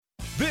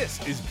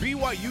This is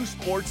BYU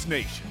Sports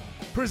Nation,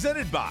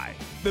 presented by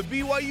the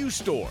BYU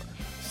Store,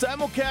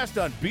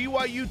 simulcast on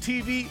BYU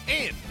TV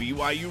and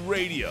BYU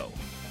Radio.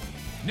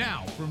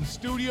 Now from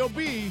Studio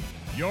B,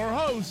 your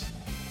hosts,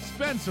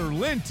 Spencer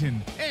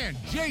Linton and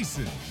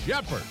Jason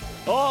Shepard.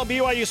 Oh,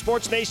 BYU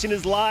Sports Nation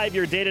is live,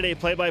 your day-to-day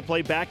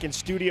play-by-play back in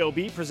Studio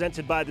B,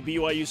 presented by the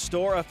BYU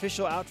Store,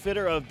 official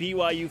outfitter of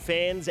BYU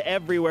fans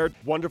everywhere.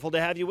 Wonderful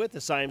to have you with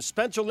us. I am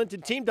Spencer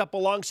Linton, teamed up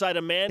alongside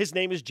a man. His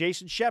name is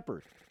Jason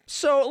Shepard.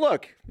 So,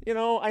 look, I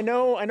know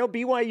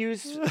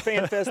BYU's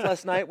Fan Fest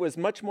last night was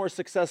much more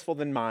successful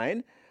than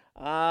mine,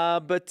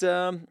 but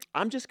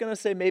I'm just going to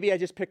say maybe I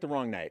just picked the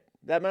wrong night.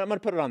 I'm going to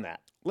put it on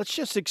that. Let's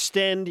just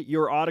extend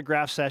your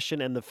autograph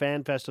session and the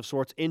Fan Fest of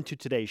sorts into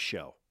today's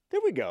show.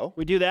 There we go.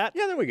 We do that?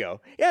 Yeah, there we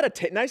go. You had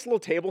a nice little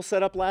table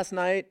set up last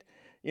night,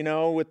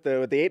 with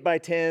the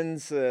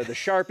 8x10s, the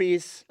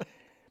Sharpies.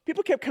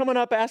 People kept coming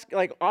up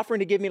offering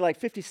to give me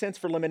 50 cents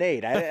for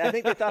lemonade. I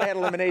think they thought I had a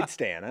lemonade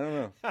stand. I don't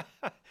know.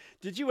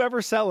 Did you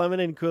ever sell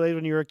lemonade and Kool-Aid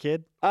when you were a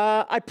kid?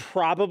 I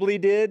probably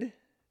did.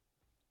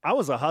 I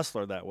was a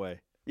hustler that way.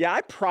 Yeah, I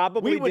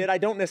probably did. I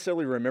don't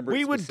necessarily remember.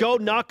 We would go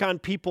knock on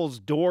people's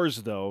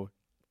doors, though,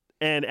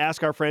 and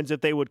ask our friends if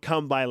they would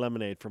come buy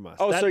lemonade from us.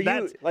 Oh,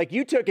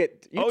 you took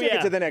it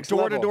to the next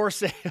level. Door-to-door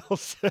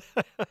sales.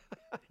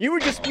 You were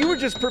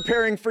just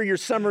preparing for your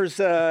summers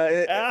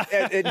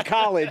in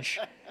college,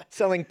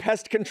 selling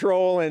pest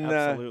control and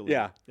absolutely.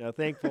 Yeah,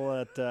 thankful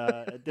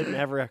that it didn't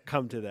ever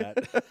come to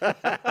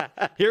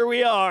that. Here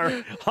we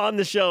are on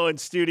the show in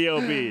Studio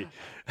B.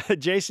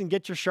 Jason,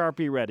 get your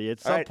Sharpie ready. At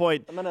some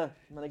point,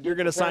 you're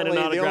going to sign an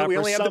autograph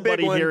for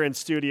somebody here in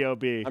Studio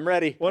B. I'm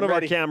ready. One of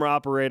our camera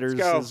operators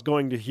is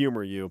going to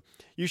humor you.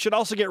 You should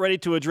also get ready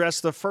to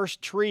address the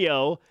first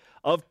trio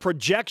of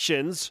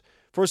projections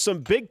for some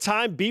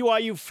big-time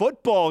BYU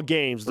football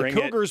games. The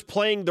Cougars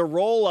playing the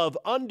role of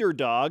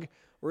underdog,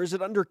 or is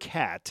it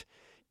undercat,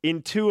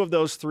 in two of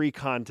those three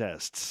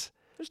contests.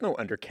 There's no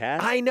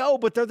undercat. I know,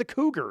 but they're the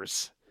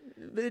Cougars.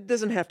 It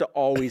doesn't have to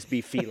always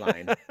be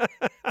feline.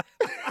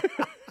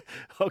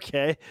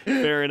 Okay,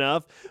 fair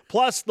enough.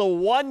 Plus, the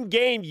one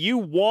game you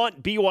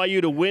want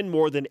BYU to win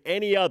more than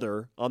any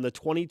other on the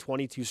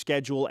 2022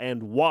 schedule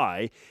and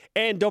why.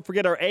 And don't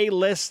forget our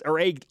A-list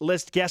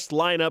guest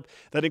lineup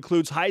that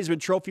includes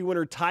Heisman Trophy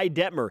winner Ty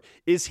Detmer.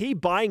 Is he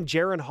buying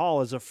Jaron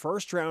Hall as a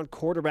first-round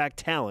quarterback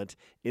talent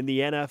in the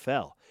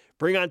NFL?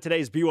 Bring on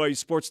today's BYU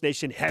Sports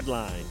Nation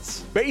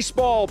headlines.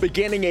 Baseball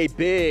beginning a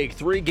big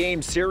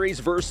 3-game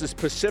series versus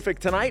Pacific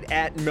tonight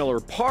at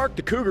Miller Park.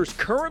 The Cougars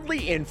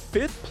currently in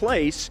 5th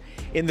place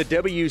in the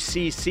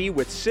WCC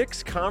with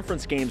 6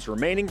 conference games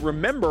remaining.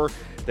 Remember,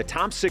 the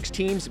top 6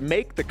 teams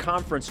make the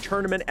conference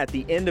tournament at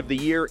the end of the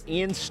year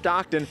in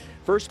Stockton.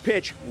 First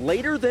pitch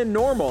later than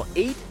normal,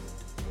 8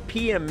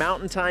 p.m.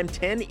 Mountain Time,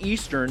 10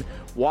 Eastern.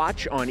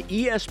 Watch on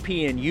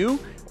ESPNU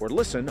or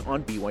listen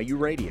on BYU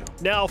Radio.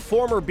 Now,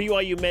 former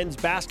BYU men's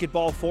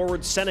basketball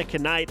forward Seneca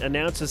Knight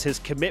announces his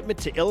commitment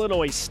to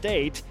Illinois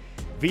State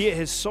via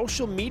his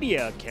social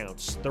media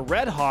accounts. The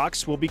Red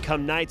Hawks will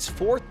become Knight's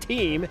 4th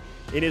team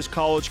in his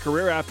college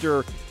career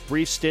after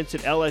brief stints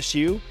at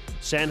LSU,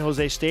 San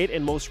Jose State,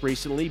 and most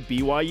recently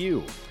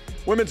BYU.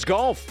 Women's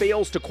golf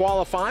fails to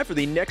qualify for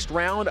the next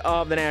round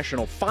of the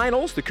national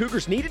finals. The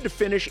Cougars needed to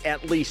finish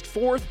at least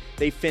 4th.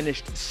 They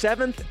finished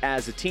 7th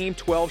as a team,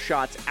 12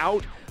 shots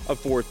out of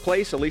 4th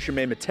place. Alicia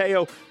May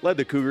Mateo led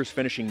the Cougars,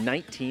 finishing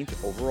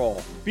 19th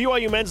overall.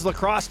 BYU men's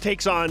lacrosse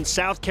takes on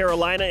South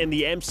Carolina in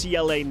the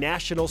MCLA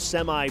National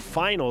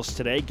Semifinals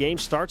today. Game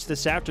starts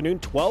this afternoon,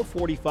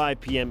 12:45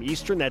 p.m.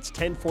 Eastern. That's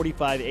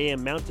 10:45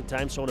 a.m. Mountain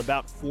Time, so in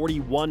about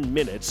 41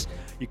 minutes.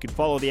 You can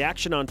follow the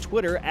action on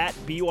Twitter at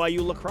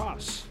BYU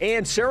Lacrosse.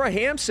 And Sarah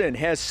Hampson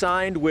has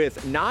signed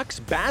with Knox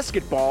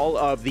Basketball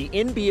of the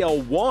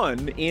NBL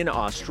 1 in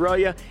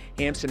Australia.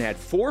 Hampson had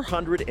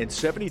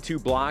 472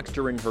 blocks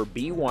during her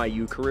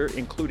BYU career,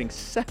 including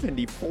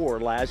 74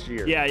 last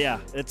year. Yeah.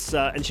 It's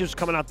and she was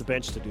coming off the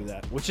bench to do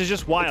that, which is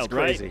just wild,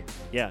 right? Crazy.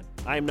 Yeah,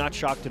 I am not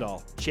shocked at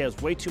all. She has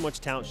way too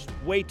much talent. She's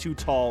way too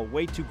tall,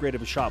 way too great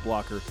of a shot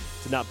blocker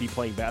to not be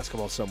playing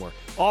basketball somewhere.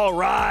 All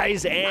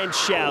rise and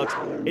shout.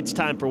 It's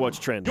time for What's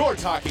Trending. You're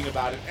talking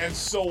about it, and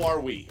so are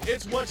we.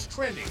 It's What's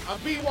Trending on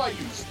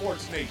BYU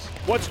Sports Nation.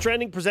 What's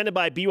Trending, presented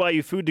by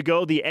BYU Food to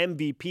Go, the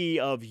MVP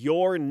of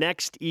your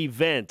next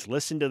event.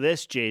 Listen to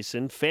this,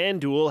 Jason.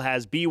 FanDuel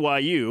has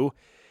BYU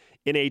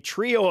in a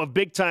trio of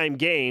big-time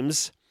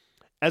games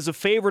as a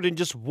favorite in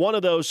just one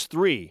of those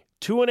 3.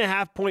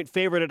 2.5-point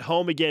favorite at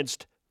home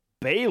against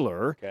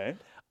Baylor. Okay.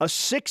 A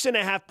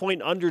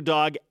 6.5-point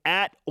underdog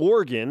at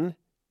Oregon,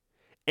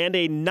 and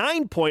a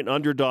 9-point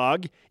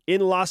underdog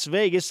in Las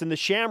Vegas in the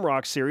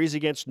Shamrock Series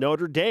against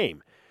Notre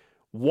Dame.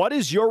 What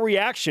is your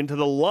reaction to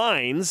the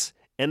lines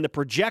and the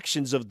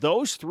projections of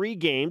those 3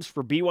 games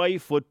for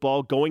BYU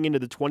football going into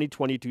the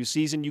 2022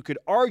 season? You could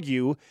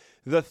argue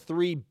the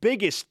 3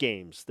 biggest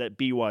games that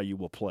BYU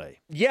will play.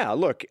 Yeah,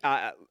 look,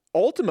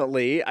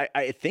 ultimately,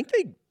 I think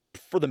they,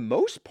 for the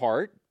most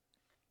part,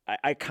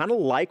 I kind of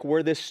like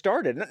where this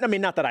started. I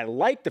mean, not that I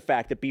like the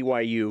fact that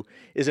BYU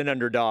is an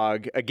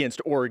underdog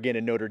against Oregon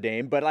and Notre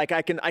Dame, but like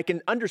I can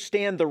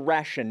understand the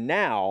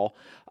rationale.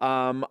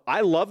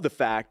 I love the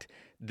fact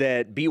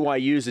that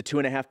BYU is a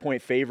 2.5-point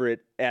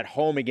favorite at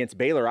home against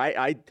Baylor.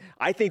 I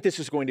think this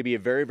is going to be a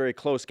very, very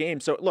close game.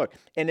 So look,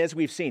 and as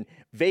we've seen,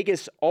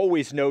 Vegas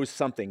always knows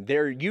something.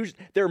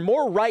 They're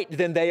more right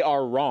than they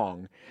are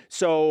wrong.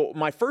 So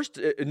my first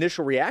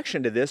initial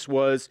reaction to this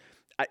was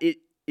it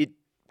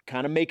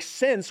kind of makes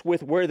sense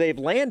with where they've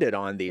landed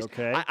on these.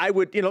 Okay. I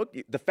would,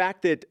 the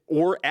fact that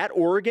at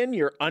Oregon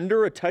you're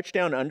under a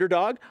touchdown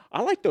underdog,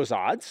 I like those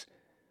odds.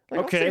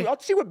 Like, okay. I'll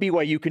see what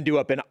BYU can do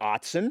up in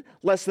Autzen,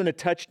 less than a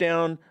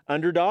touchdown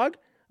underdog.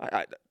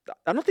 I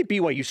don't think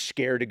BYU's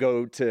scared to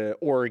go to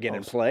Oregon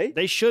and play.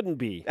 They shouldn't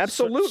be.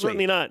 Absolutely.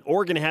 Certainly not.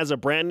 Oregon has a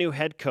brand new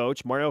head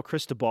coach. Mario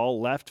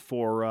Cristobal left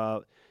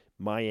for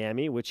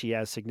Miami, which he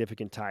has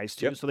significant ties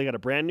to. Yep. So they got a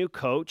brand new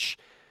coach,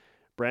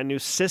 brand new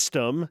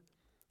system,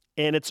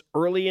 and it's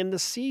early in the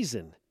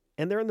season.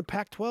 And they're in the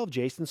Pac-12,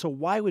 Jason. So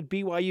why would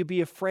BYU be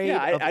afraid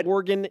of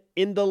Oregon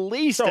in the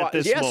least at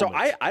this moment? So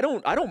I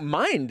don't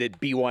mind that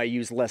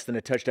BYU's less than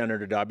a touchdown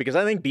underdog because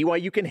I think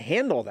BYU can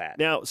handle that.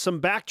 Now,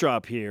 some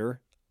backdrop here.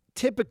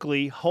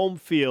 Typically, home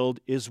field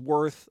is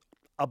worth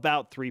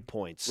about 3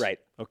 points. Right.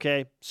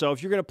 Okay? So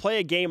if you're going to play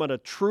a game on a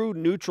true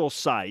neutral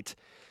site,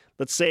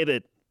 let's say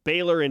that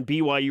Baylor and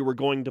BYU were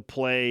going to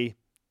play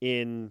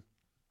in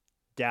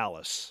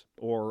Dallas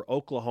or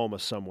Oklahoma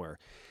somewhere,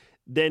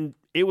 then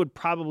it would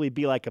probably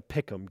be like a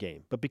pick'em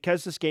game. But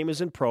because this game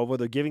is in Provo,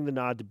 they're giving the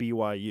nod to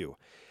BYU.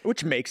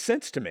 Which makes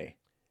sense to me.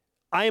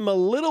 I am a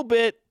little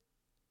bit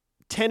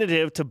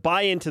tentative to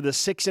buy into the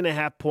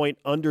 6.5-point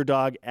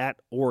underdog at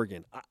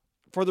Oregon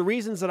for the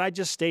reasons that I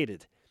just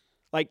stated.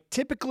 Like,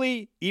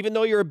 typically, even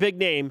though you're a big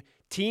name,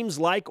 teams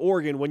like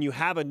Oregon, when you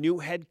have a new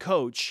head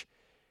coach,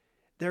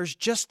 there's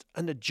just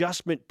an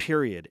adjustment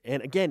period.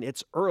 And again,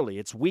 it's early.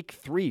 It's week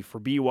 3 for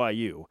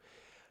BYU.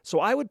 So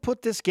I would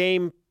put this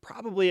game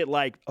probably at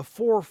like a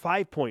 4 or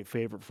 5 point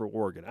favorite for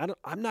Oregon.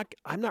 I'm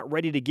not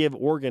ready to give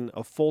Oregon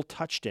a full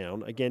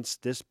touchdown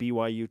against this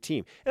BYU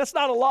team. And it's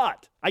not a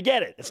lot. I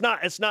get it. It's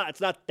not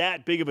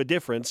that big of a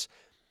difference.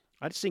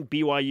 I just think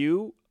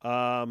BYU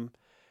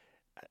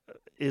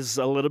is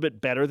a little bit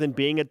better than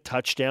being a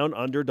touchdown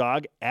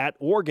underdog at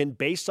Oregon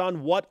based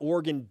on what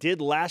Oregon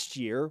did last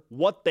year,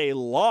 what they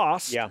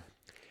lost,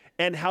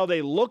 and how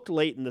they looked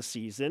late in the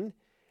season.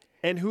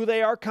 And who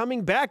they are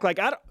coming back. Like,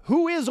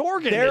 who is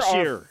Oregon this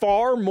year? There are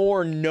far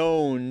more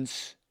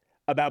knowns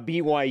about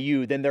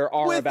BYU than there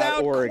are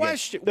about Oregon.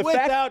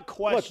 Without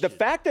question. Look, the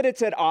fact that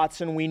it's at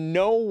Autzen, we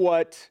know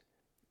what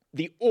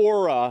the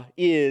aura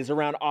is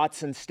around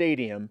Autzen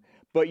Stadium.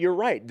 But you're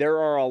right. There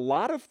are a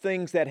lot of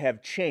things that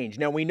have changed.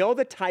 Now, we know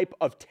the type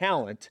of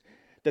talent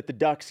that the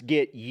Ducks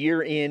get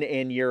year in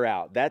and year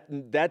out.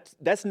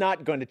 That's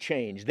not going to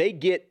change. They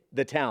get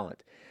the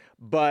talent.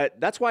 But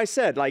that's why I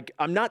said, like,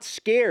 I'm not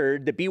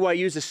scared that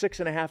BYU's a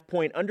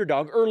 6.5-point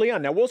underdog early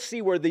on. Now, we'll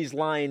see where these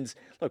lines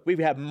 – look, we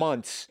have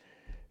months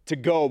to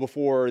go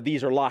before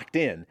these are locked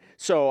in.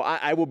 So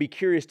I will be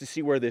curious to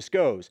see where this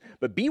goes.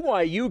 But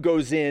BYU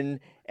goes in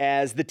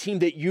as the team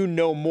that you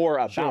know more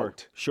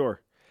about.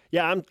 Sure.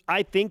 Yeah,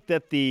 I think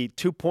that the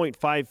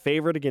 2.5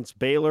 favorite against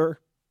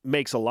Baylor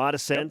makes a lot of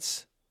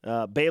sense.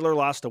 Yep. Baylor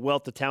lost a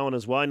wealth of talent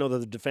as well. I know that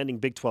they're defending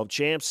Big 12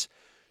 champs,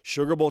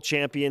 Sugar Bowl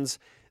champions.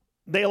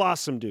 They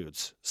lost some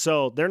dudes,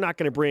 so they're not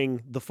going to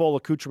bring the full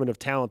accoutrement of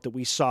talent that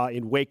we saw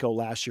in Waco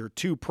last year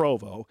to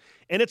Provo.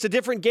 And it's a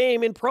different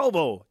game in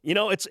Provo. You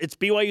know, it's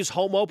BYU's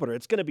home opener.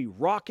 It's going to be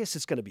raucous.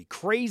 It's going to be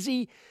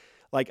crazy.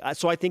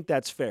 So I think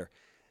that's fair.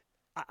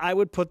 I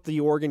would put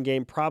the Oregon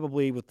game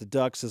probably with the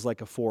Ducks as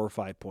like a 4 or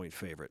 5 point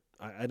favorite.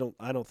 I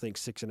don't think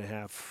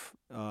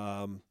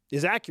 6.5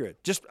 is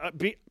accurate. Just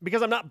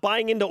because I'm not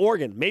buying into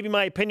Oregon. Maybe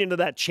my opinion of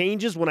that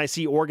changes when I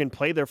see Oregon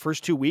play their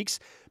first 2 weeks.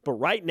 But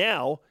right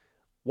now,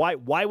 why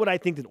would I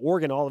think that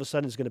Oregon all of a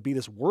sudden is going to be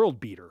this world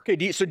beater? Okay,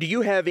 do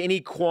you have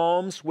any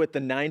qualms with the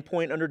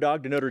 9-point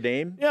underdog to Notre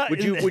Dame? Yeah,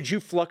 would you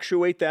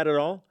fluctuate that at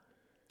all?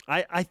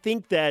 I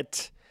think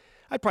that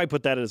I'd probably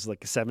put that as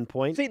like a 7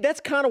 point. See, that's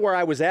kind of where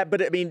I was at,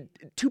 but I mean,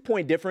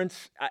 2-point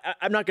difference.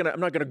 I'm not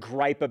gonna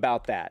gripe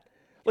about that.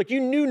 Like, you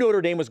knew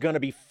Notre Dame was going to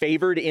be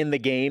favored in the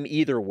game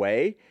either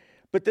way.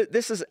 But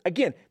this is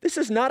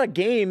not a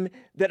game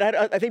that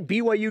I think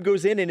BYU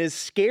goes in and is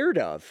scared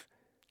of.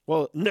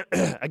 Well, no,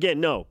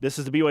 again, no. This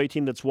is the BYU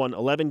team that's won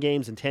 11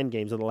 games and 10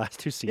 games in the last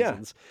 2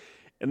 seasons.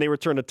 Yeah. And they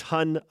return a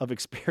ton of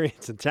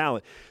experience and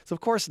talent. So, of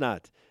course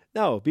not.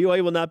 No,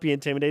 BYU will not be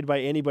intimidated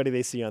by anybody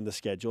they see on the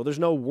schedule. There's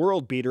no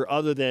world beater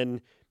other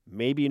than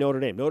maybe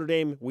Notre Dame. Notre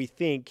Dame, we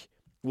think,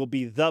 will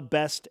be the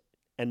best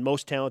and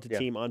most talented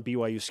team on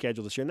BYU's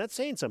schedule this year. And that's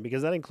saying something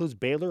because that includes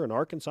Baylor and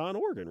Arkansas and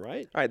Oregon,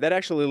 right? All right, that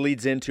actually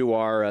leads into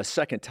our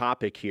second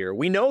topic here.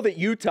 We know that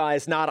Utah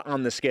is not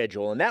on the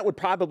schedule, and that would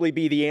probably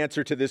be the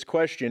answer to this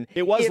question.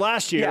 It was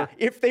last year. Yeah,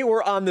 if they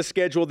were on the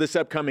schedule this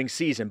upcoming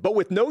season. But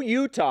with no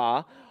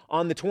Utah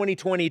on the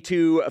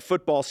 2022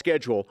 football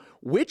schedule,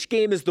 which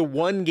game is the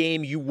one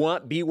game you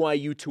want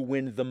BYU to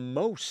win the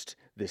most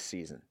this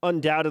season.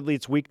 Undoubtedly,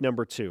 it's week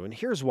number 2, and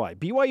here's why.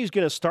 BYU is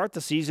going to start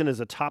the season as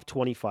a top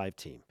 25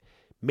 team,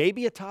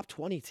 maybe a top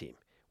 20 team.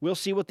 We'll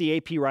see what the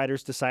AP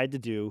Riders decide to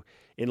do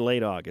in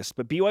late August,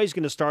 but BYU is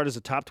going to start as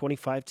a top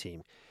 25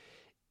 team.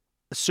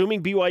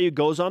 Assuming BYU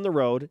goes on the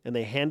road and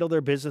they handle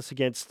their business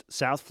against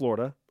South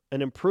Florida,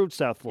 an improved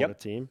South Florida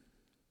team,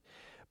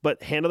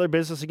 but handle their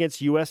business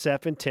against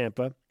USF in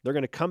Tampa, they're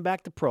going to come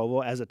back to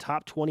Provo as a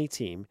top 20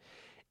 team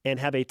and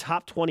have a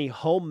top 20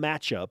 home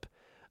matchup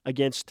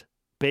against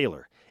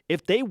Baylor.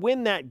 If they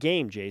win that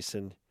game,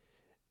 Jason,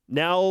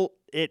 now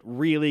it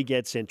really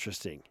gets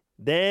interesting.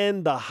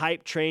 Then the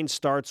hype train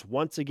starts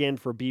once again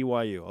for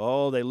BYU.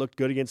 Oh, they looked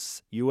good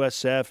against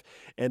USF,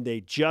 and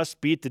they just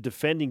beat the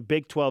defending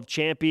Big 12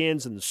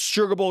 champions and the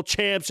Sugar Bowl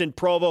champs in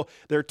Provo.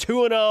 They're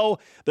 2-0.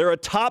 They're a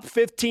top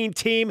 15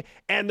 team,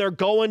 and they're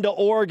going to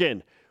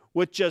Oregon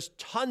with just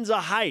tons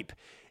of hype.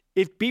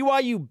 If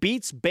BYU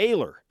beats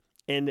Baylor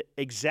and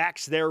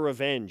exacts their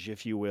revenge,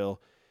 if you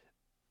will,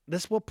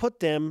 this will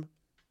put them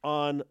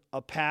on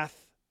a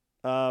path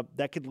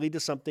that could lead to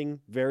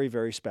something very,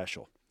 very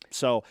special.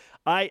 So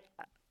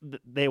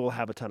they will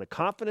have a ton of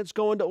confidence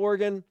going to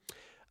Oregon.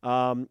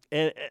 And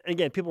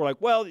again, people are like,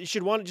 well, you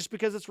should want it just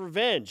because it's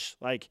revenge.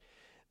 Like,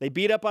 they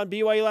beat up on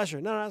BYU last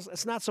year. No,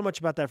 it's not so much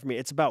about that for me.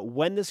 It's about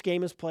when this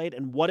game is played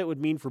and what it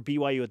would mean for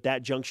BYU at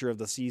that juncture of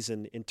the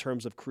season in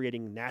terms of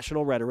creating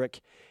national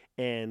rhetoric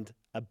and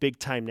a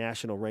big-time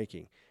national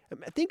ranking.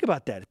 Think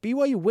about that. If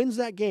BYU wins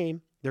that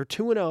game, they're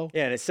 2-0.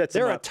 Yeah, and it sets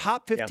they're them a up.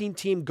 top 15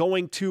 team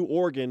going to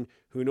Oregon.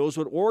 Who knows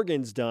what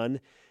Oregon's done?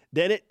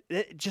 Then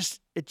it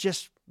just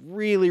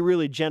really,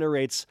 really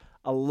generates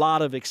a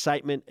lot of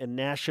excitement and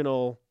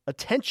national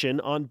attention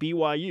on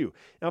BYU.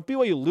 Now, if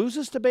BYU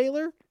loses to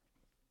Baylor,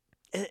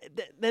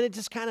 then it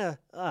just kind of,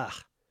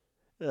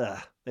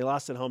 they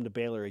lost at home to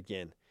Baylor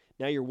again.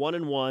 Now you're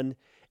 1-1,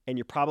 and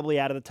you're probably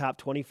out of the top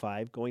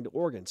 25 going to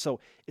Oregon.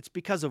 So it's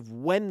because of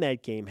when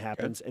that game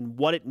happens and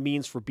what it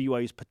means for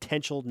BYU's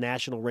potential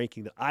national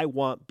ranking that I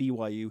want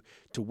BYU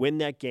to win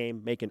that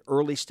game, make an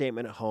early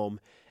statement at home,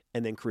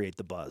 and then create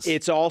the buzz.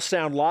 It's all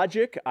sound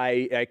logic.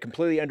 I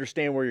completely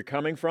understand where you're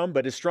coming from,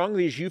 but as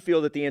strongly as you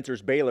feel that the answer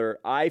is Baylor,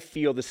 I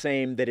feel the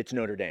same that it's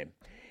Notre Dame.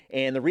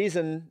 And the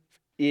reason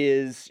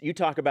is you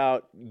talk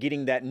about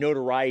getting that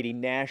notoriety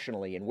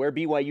nationally and where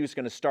BYU is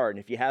going to start.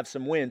 And if you have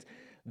some wins,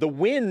 the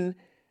win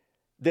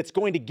that's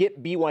going to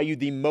get BYU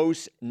the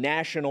most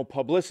national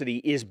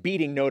publicity is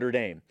beating Notre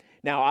Dame.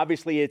 Now,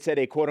 obviously, it's at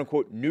a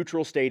quote-unquote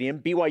neutral stadium.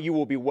 BYU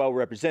will be well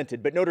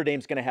represented, but Notre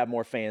Dame's going to have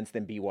more fans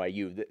than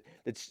BYU.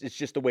 It's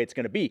just the way it's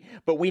going to be.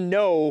 But we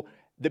know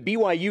the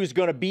BYU is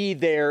going to be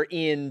there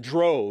in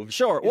droves.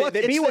 Sure. Well,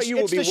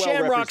 it's the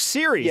Shamrock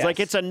Series. Yes. Like,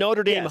 it's a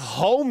Notre Dame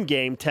home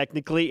game,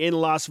 technically, in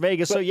Las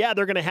Vegas. But, so, yeah,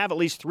 they're going to have at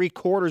least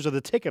 3/4 of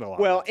the ticket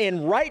allotment. Well,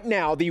 and right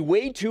now, the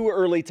way too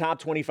early top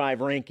 25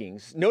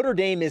 rankings, Notre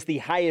Dame is the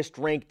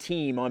highest-ranked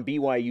team on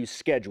BYU's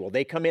schedule.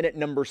 They come in at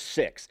number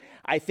 6.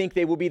 I think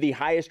they will be the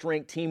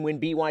highest-ranked team when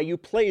BYU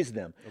plays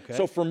them. Okay.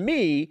 So, for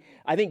me,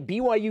 I think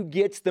BYU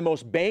gets the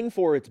most bang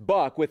for its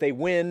buck with a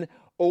win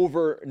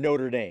over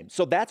Notre Dame.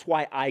 So that's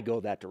why I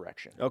go that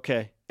direction.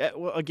 Okay.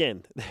 Well,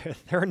 again,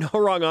 there are no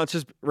wrong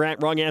answers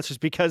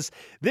because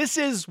this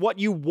is what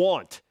you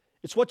want.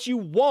 It's what you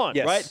want,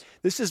 right?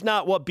 This is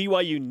not what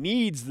BYU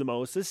needs the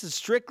most. This is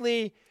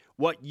strictly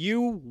what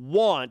you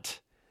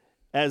want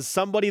as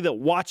somebody that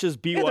watches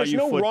BYU football. There's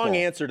no wrong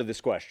answer to this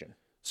question.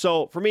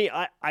 So for me,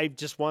 I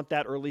just want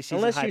that early season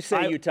Unless hype. You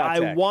say Utah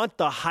Tech. I want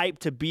the hype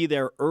to be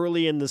there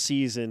early in the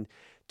season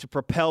to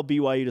propel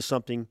BYU to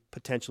something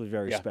potentially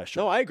very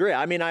special. No, I agree.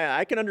 I mean,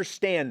 I can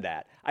understand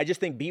that. I just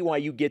think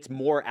BYU gets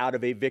more out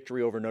of a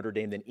victory over Notre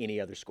Dame than any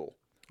other school.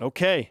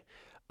 Okay.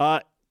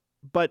 But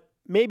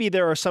maybe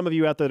there are some of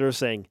you out there that are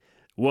saying,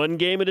 one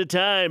game at a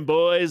time,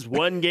 boys,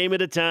 one game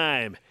at a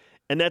time.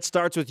 And that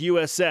starts with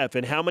USF.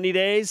 In how many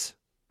days?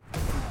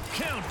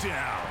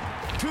 Countdown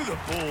to the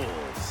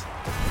Bulls.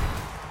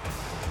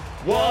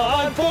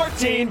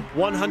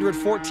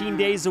 114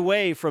 days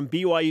away from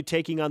BYU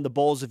taking on the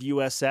Bulls of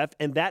USF,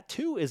 and that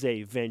too is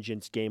a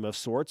vengeance game of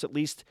sorts, at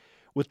least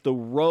with the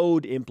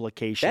road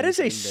implications. That is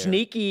a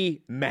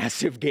sneaky,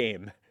 massive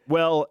game.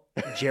 Well,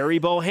 Jerry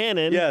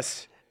Bohannon,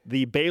 yes,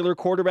 the Baylor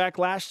quarterback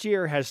last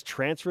year, has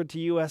transferred to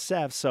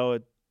USF, so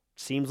it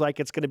seems like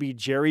it's going to be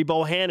Jerry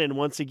Bohannon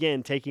once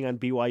again taking on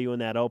BYU in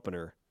that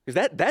opener.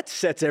 Because that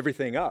sets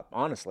everything up,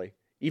 honestly.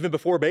 Even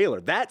before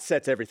Baylor, that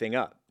sets everything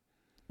up.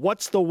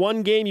 What's the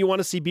one game you want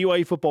to see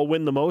BYU football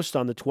win the most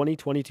on the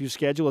 2022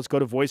 schedule? Let's go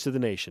to Voice of the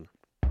Nation.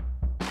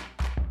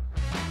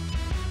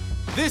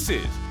 This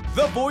is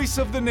the Voice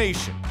of the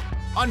Nation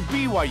on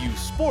BYU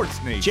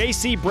Sports Nation.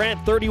 JC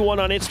Brandt 31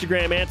 on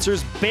Instagram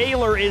answers,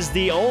 Baylor is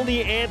the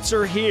only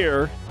answer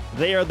here.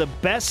 They are the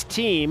best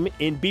team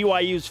in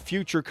BYU's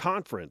future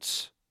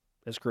conference.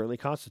 As currently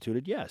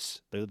constituted,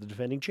 yes, they're the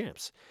defending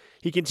champs.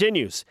 He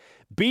continues,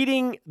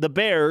 beating the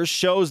Bears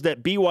shows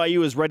that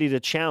BYU is ready to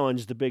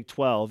challenge the Big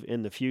 12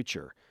 in the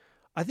future.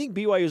 I think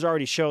BYU has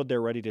already showed they're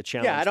ready to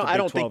challenge the Big 12 I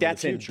don't think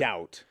that's in future.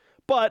 doubt.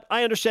 But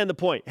I understand the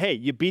point. Hey,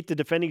 you beat the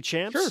defending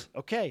champs? Sure.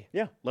 Okay.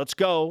 Yeah. Let's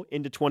go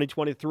into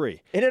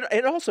 2023. And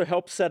it also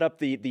helps set up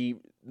the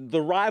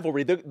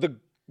rivalry, the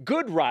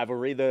good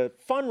rivalry, the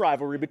fun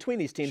rivalry between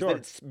these teams that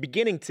it's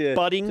beginning to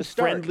budding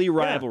start. friendly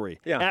rivalry.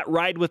 Yeah. At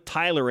Ride with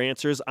Tyler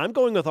answers, I'm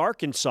going with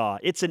Arkansas.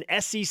 It's an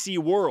SEC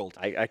world.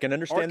 I can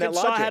understand that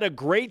logic. Arkansas had a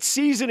great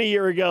season a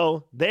year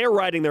ago. They're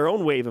riding their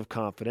own wave of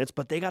confidence,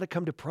 but they got to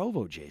come to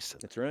Provo, Jason.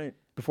 That's right.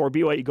 Before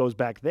BYU goes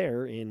back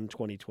there in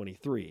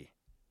 2023.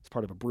 It's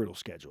part of a brutal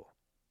schedule.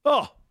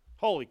 Oh,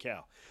 holy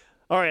cow.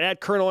 All right, at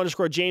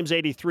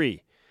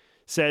Colonel_James83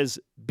 says,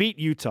 beat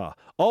Utah.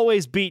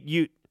 Always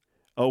beat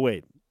Oh,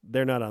 wait.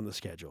 They're not on the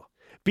schedule.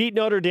 Beat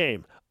Notre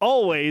Dame.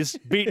 Always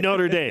beat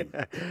Notre Dame.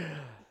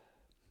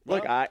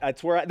 Look,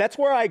 that's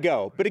where I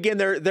go. But again,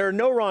 there are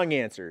no wrong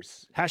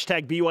answers.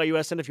 Hashtag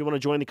BYUSN if you want to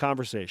join the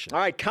conversation. All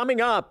right, coming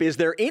up, is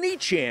there any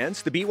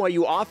chance the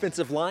BYU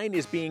offensive line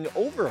is being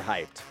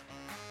overhyped?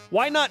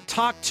 Why not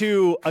talk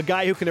to a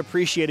guy who can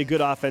appreciate a good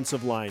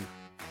offensive line?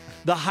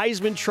 The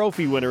Heisman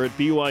Trophy winner at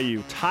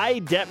BYU,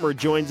 Ty Detmer,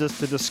 joins us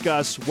to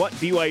discuss what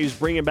BYU's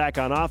bringing back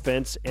on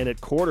offense and at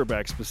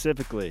quarterback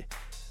specifically.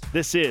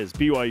 This is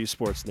BYU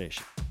Sports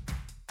Nation.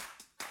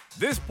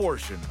 This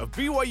portion of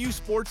BYU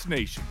Sports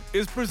Nation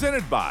is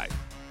presented by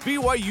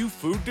BYU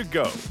Food to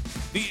Go,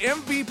 the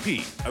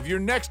MVP of your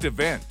next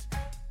event.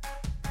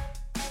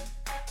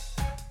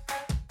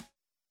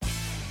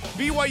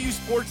 BYU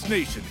Sports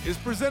Nation is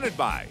presented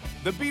by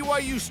the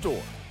BYU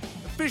Store,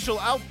 official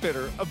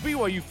outfitter of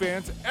BYU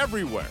fans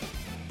everywhere.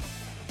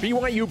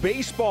 BYU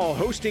Baseball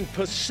hosting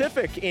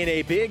Pacific in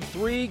a big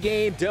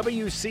 3-game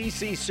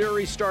WCC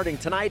series starting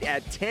tonight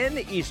at 10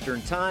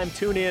 Eastern Time.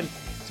 Tune in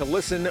to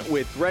listen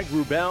with Greg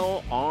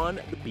Wrubell on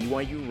the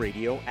BYU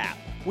Radio app.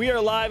 We are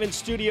live in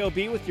Studio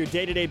B with your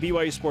day-to-day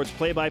BYU Sports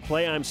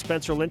play-by-play. I'm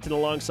Spencer Linton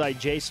alongside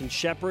Jason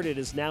Shepard. It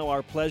is now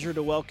our pleasure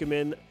to welcome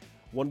in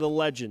one of the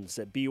legends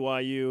at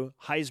BYU,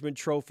 Heisman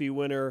Trophy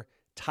winner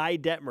Ty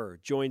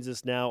Detmer joins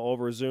us now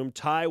over Zoom.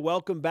 Ty,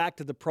 welcome back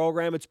to the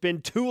program. It's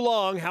been too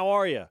long. How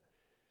are you?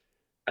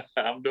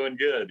 I'm doing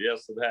good.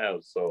 Yes, it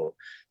has. So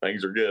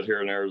things are good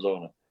here in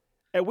Arizona.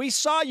 And we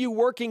saw you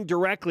working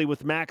directly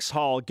with Max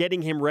Hall,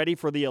 getting him ready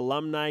for the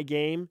alumni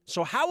game.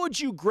 So how would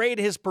you grade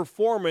his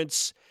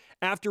performance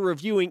after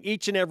reviewing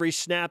each and every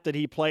snap that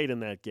he played in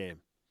that game?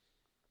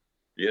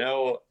 You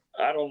know,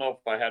 I don't know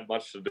if I had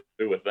much to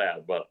do with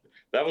that, but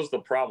that was the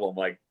problem.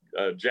 Like,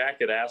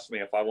 Jack had asked me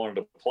if I wanted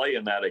to play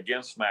in that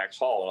against Max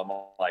Hall. And I'm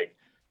like,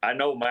 I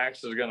know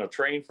Max is going to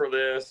train for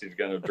this. He's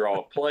going to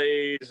draw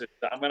plays.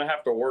 I'm going to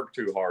have to work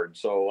too hard.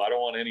 So I don't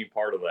want any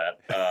part of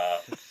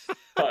that.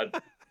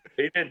 But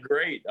he did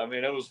great. I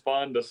mean, it was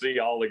fun to see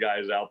all the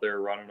guys out there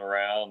running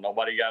around.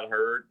 Nobody got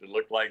hurt. It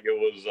looked like it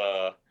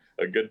was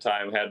a good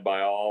time had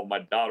by all. My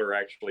daughter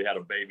actually had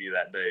a baby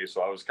that day,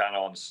 so I was kind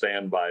of on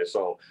standby.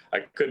 So I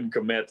couldn't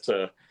commit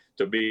to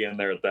be in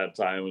there at that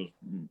time.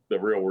 The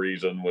real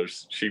reason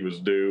was she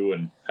was due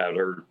and had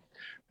her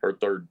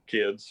third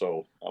kid.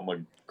 So I'm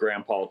a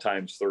grandpa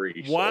times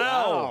 3.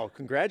 Wow.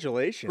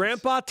 Congratulations.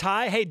 Grandpa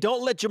Ty. Hey,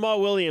 don't let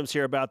Jamal Williams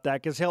hear about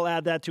that because he'll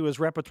add that to his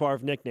repertoire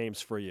of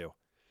nicknames for you.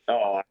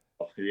 Oh,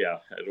 yeah,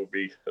 it'll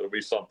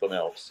be something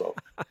else. So,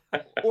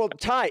 well,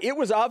 Ty, it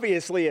was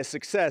obviously a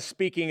success.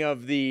 Speaking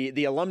of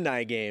the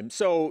alumni game,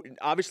 so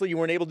obviously you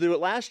weren't able to do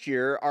it last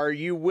year. Are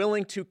you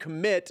willing to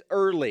commit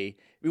early?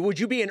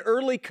 Would you be an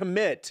early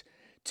commit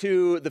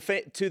to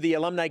the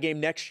alumni game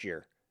next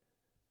year?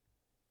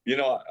 You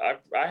know,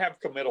 I have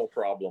committal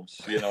problems.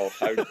 You know,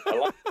 I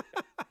like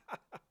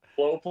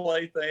slow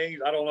play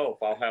things. I don't know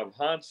if I'll have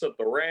hunts at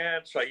the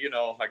ranch. I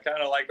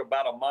kind of like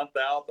about a month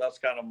out. That's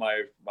kind of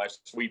my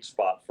sweet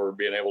spot for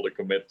being able to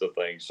commit to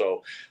things.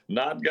 So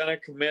not going to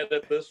commit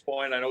at this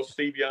point. I know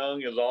Steve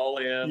Young is all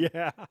in.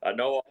 Yeah. I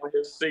know all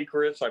his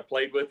secrets. I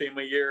played with him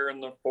a year in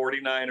the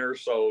 49ers.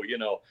 So, you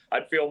know,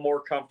 I'd feel more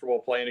comfortable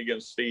playing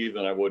against Steve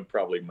than I would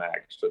probably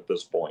Max at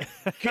this point.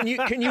 Can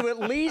you at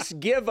least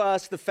give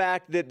us the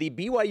fact that the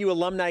BYU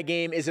alumni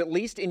game is at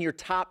least in your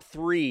top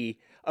 3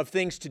 of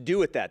things to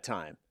do at that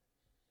time?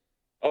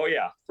 Oh,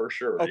 yeah, for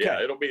sure. Okay.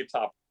 Yeah, it'll be a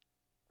top.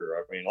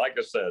 I mean, like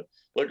I said,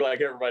 looked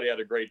like everybody had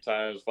a great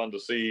time. It was fun to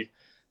see,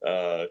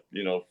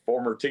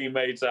 former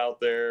teammates out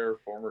there,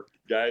 former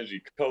guys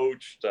you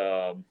coached.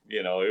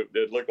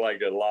 It looked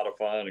like a lot of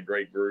fun, a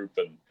great group,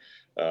 and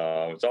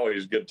it's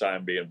always a good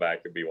time being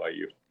back at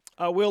BYU.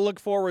 We'll look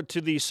forward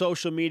to the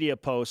social media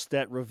post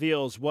that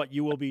reveals what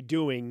you will be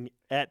doing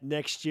at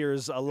next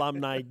year's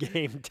alumni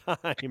game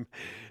time.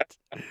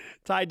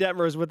 Ty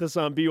Detmer is with us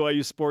on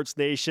BYU Sports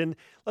Nation.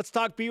 Let's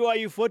talk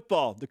BYU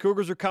football. The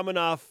Cougars are coming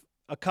off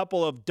a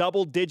couple of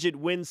double-digit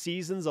win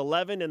seasons,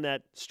 11 in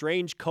that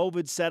strange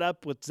COVID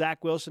setup with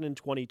Zach Wilson in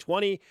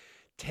 2020,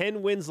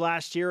 10 wins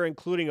last year,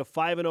 including a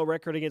 5-0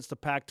 record against the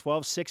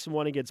Pac-12,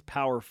 6-1 against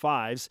Power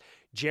Fives.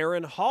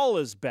 Jaren Hall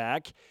is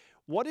back.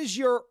 What is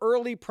your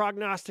early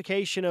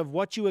prognostication of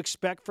what you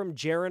expect from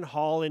Jaren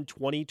Hall in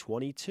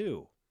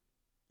 2022?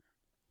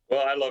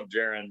 Well, I love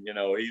Jaren. You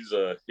know, he's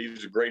a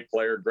great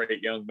player,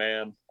 great young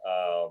man.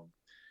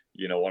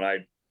 When I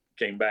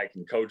came back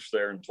and coached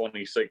there in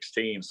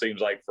 2016. Seems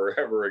like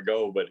forever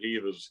ago, but he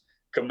was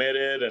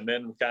committed and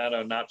then kind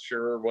of not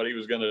sure what he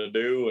was going to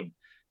do.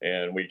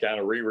 And we kind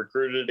of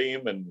re-recruited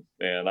him, and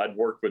I'd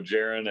worked with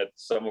Jaron at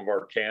some of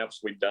our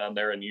camps we'd done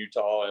there in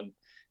Utah and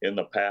in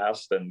the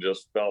past, and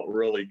just felt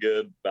really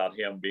good about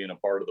him being a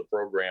part of the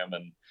program.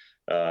 And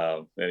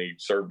he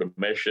served a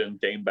mission,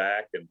 came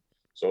back. And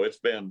so it's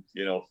been,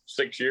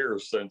 6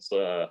 years since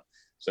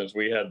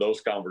we had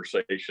those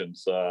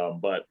conversations.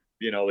 But,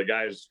 the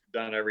guy's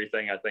done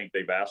everything I think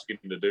they've asked him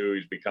to do.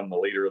 He's become the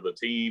leader of the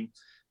team.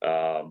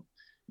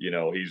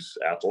 He's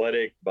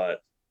athletic,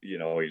 but,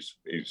 he's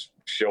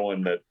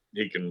showing that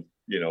he can,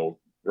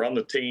 run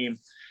the team,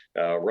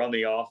 run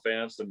the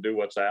offense and do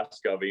what's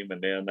asked of him.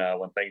 And then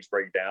when things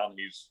break down,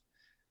 he's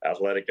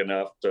athletic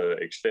enough to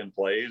extend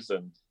plays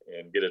and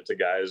get it to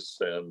guys.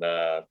 And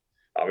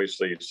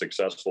obviously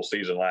successful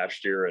season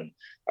last year. And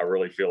I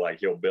really feel like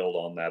he'll build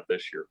on that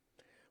this year.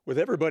 With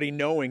everybody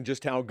knowing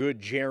just how good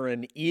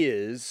Jaron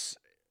is,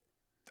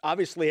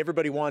 obviously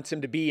everybody wants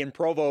him to be in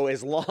Provo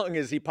as long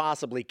as he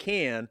possibly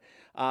can.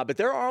 But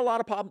there are a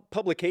lot of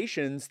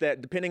publications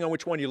that, depending on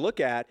which one you look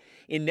at,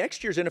 in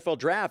next year's NFL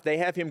draft, they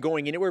have him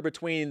going anywhere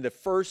between the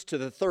first to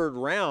the third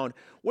round.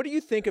 What do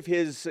you think of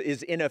his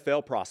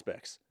NFL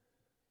prospects?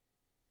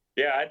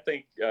 Yeah, I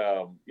think,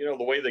 the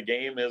way the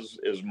game is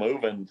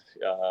moving,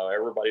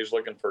 everybody's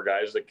looking for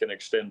guys that can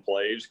extend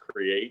plays,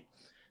 create,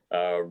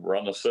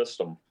 run the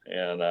system.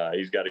 And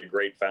he's got a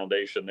great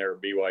foundation there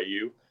at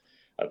BYU.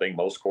 I think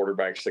most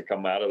quarterbacks that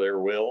come out of there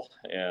will.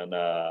 And,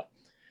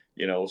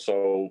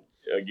 so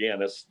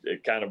again,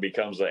 it kind of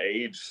becomes an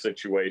age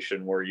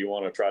situation where you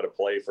want to try to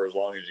play for as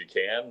long as you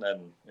can.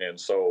 And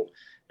so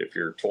if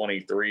you're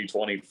 23,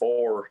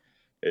 24,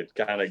 it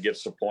kind of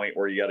gets to the point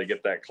where you got to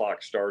get that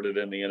clock started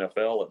in the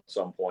NFL at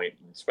some point,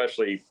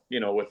 especially,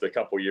 with a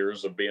couple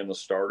years of being the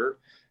starter.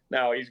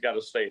 Now he's got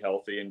to stay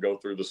healthy and go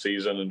through the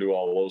season and do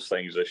all those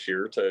things this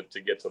year to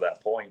get to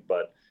that point.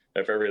 But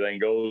if everything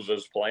goes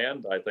as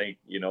planned, I think,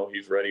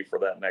 he's ready for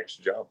that next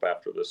jump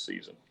after this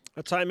season.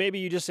 Ty, maybe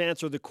you just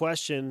answered the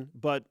question,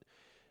 but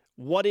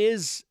what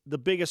is the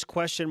biggest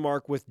question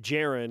mark with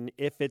Jaron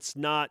if it's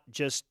not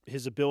just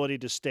his ability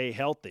to stay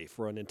healthy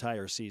for an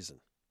entire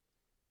season?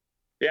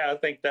 Yeah, I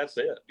think that's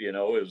it.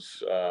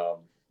 He's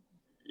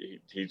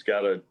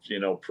got to,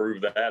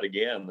 prove that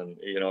again. And,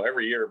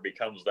 every year it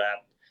becomes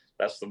that.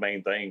 That's the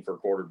main thing for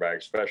quarterbacks,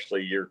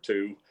 especially year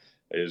two,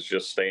 is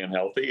just staying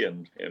healthy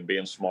and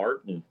being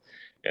smart. And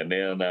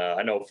then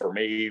I know for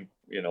me,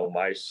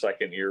 my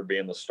second year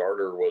being the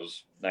starter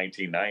was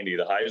 1990,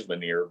 the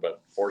Heisman year.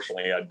 But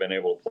fortunately, I'd been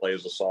able to play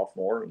as a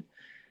sophomore and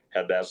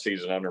had that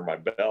season under my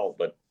belt.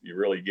 But you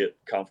really get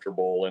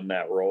comfortable in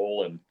that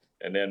role.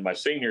 And then my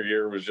senior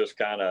year was just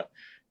kind of,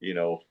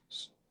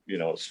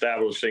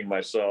 establishing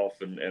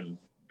myself and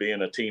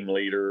being a team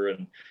leader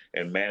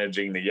and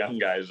managing the young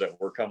guys that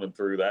were coming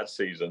through that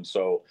season.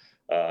 So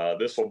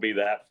this will be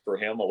that for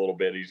him a little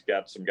bit. He's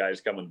got some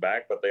guys coming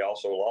back, but they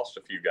also lost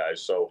a few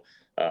guys. So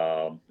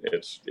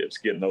it's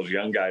getting those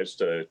young guys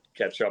to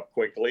catch up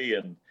quickly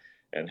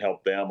and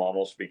help them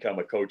almost become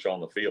a coach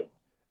on the field.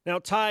 Now,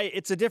 Ty,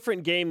 it's a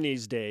different game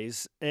these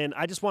days, and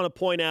I just want to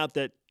point out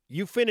that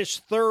you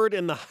finished third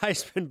in the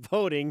Heisman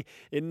voting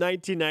in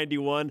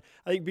 1991.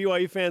 I think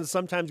BYU fans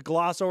sometimes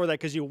gloss over that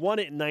because you won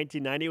it in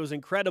 1990. It was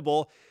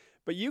incredible.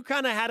 But you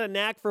kind of had a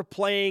knack for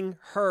playing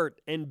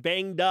hurt and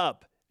banged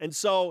up. And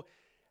so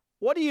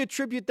what do you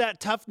attribute that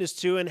toughness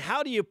to, and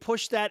how do you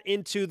push that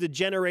into the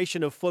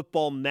generation of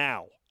football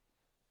now?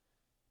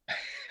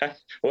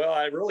 Well,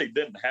 I really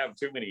didn't have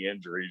too many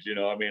injuries.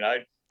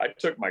 I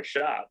took my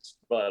shots,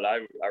 but I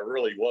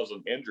really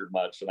wasn't injured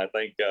much. And I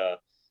think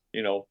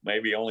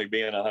maybe only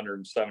being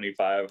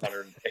 175,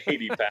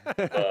 180 pounds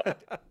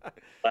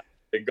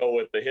to go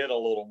with the hit a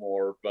little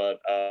more.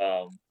 But,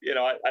 I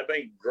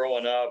think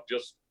growing up,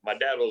 just my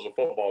dad was a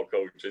football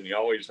coach, and you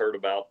always heard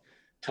about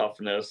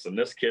toughness and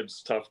this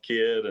kid's a tough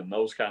kid and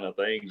those kind of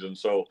things. And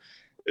so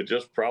it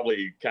just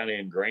probably kind of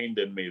ingrained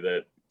in me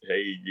that,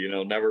 hey,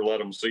 never let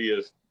them see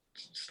you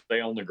stay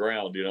on the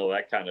ground,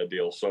 that kind of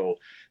deal. So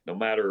no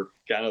matter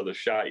kind of the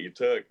shot you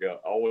took,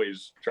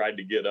 always tried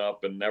to get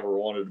up and never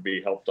wanted to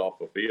be helped off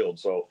the field.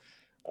 So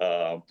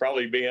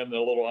probably being a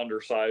little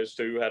undersized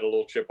too, had a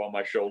little chip on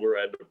my shoulder.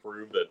 I had to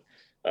prove that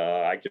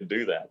I could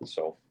do that.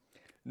 So,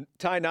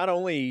 Ty, not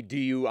only do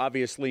you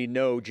obviously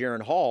know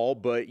Jaron Hall,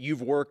 but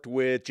you've worked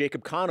with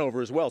Jacob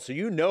Conover as well. So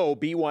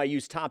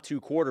BYU's top two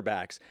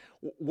quarterbacks.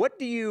 What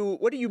do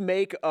you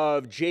make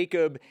of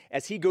Jacob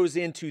as he goes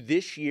into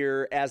this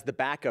year as the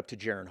backup to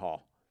Jaron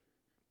Hall?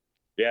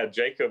 Yeah,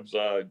 Jacob's,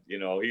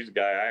 he's a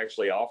guy I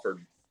actually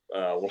offered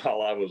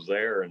while I was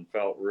there and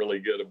felt really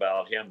good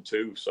about him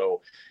too.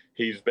 So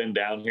he's been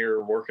down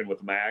here working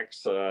with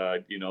Max,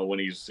 when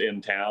he's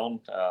in town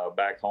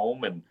back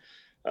home. And,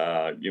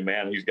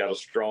 he's got a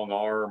strong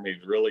arm.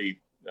 He's really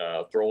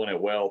throwing it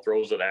well,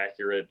 throws it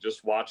accurate.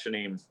 Just watching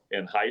him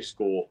in high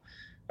school,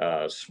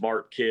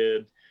 smart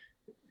kid,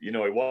 he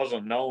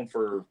wasn't known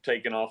for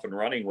taking off and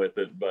running with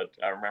it, but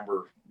I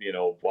remember,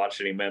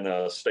 watching him in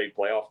a state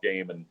playoff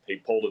game, and he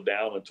pulled it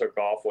down and took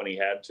off when he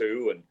had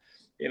to. And,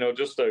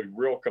 just a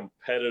real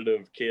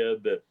competitive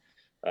kid that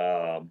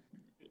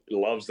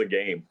loves the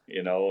game,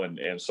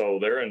 and so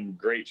they're in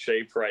great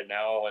shape right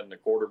now in the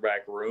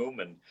quarterback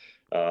room. And,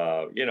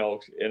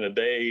 in a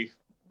day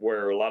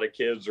where a lot of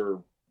kids are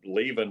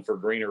leaving for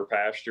greener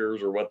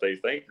pastures, or what they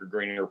think are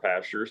greener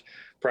pastures,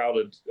 proud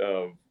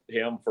of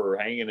him for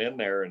hanging in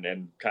there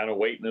and kind of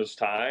waiting his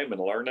time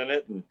and learning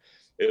it, and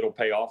it'll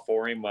pay off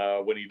for him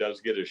when he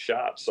does get his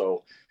shot.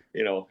 So,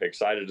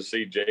 excited to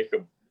see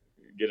Jacob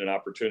get an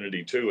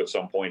opportunity too at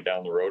some point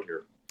down the road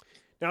here.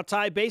 Now,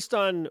 Ty, based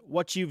on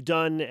what you've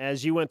done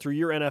as you went through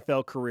your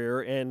NFL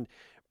career, and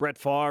Brett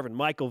Favre and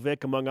Michael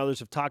Vick, among others,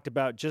 have talked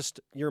about just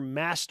your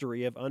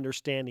mastery of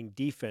understanding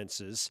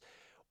defenses,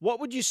 what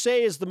would you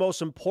say is the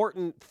most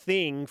important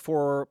thing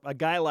for a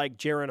guy like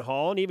Jaron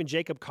Hall and even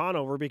Jacob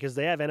Conover, because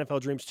they have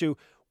NFL dreams too?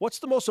 What's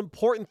the most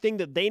important thing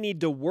that they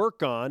need to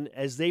work on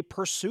as they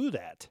pursue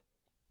that?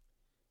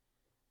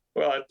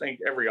 Well, I think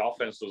every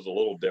offense is a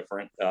little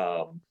different.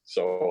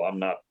 So I'm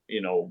not,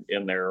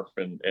 in there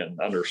and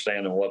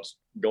understanding what's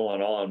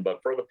going on.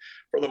 But for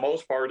the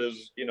most part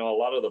is, a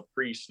lot of the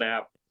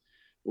pre-snap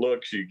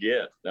looks you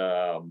get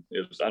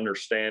is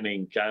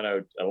understanding, kind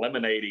of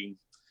eliminating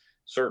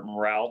certain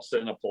routes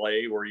in a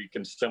play where you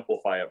can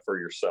simplify it for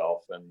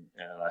yourself. And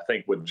I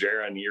think with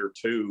Jaron year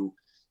 2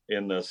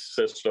 in the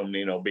system,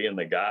 being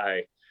the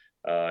guy,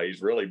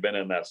 he's really been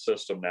in that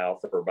system now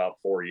for about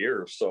 4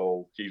 years.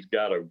 So he's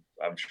got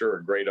I'm sure,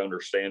 a great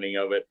understanding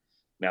of it.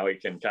 Now he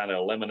can kind of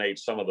eliminate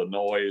some of the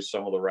noise,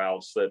 some of the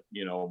routes that,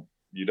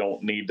 you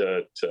don't need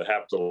to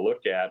have to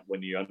look at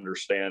when you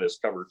understand it's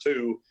cover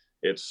 2.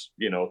 It's,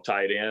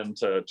 tight end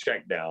to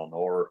check down,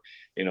 or,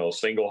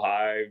 single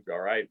high. All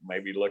right,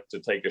 maybe look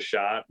to take a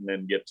shot and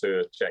then get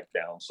to check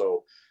down.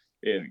 So,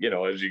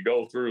 as you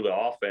go through the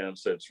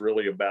offense, it's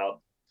really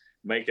about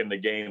making the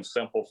game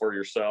simple for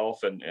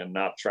yourself and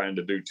not trying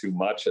to do too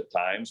much at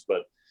times.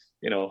 But,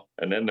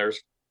 and then there's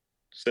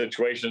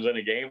situations in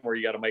a game where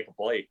you got to make a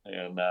play,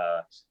 and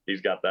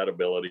he's got that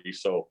ability.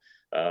 So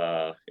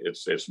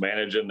it's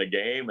managing the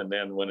game, and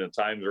then when the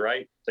time's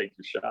right, take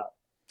your shot.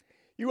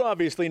 You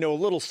obviously know a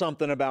little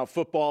something about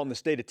football in the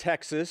state of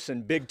Texas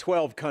and Big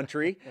 12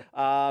 country.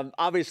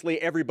 Obviously,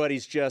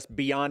 everybody's just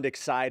beyond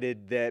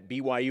excited that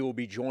BYU will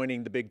be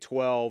joining the Big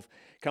 12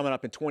 coming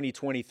up in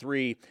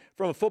 2023.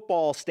 From a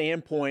football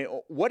standpoint,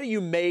 what do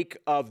you make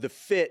of the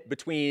fit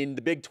between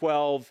the Big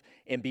 12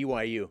 and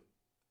BYU?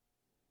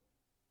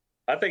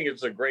 I think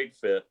it's a great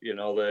fit.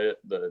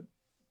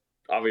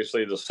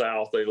 Obviously the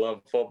South, they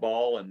love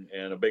football and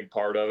a big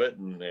part of it,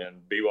 and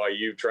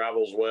BYU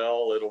travels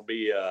well. It'll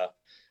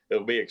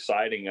be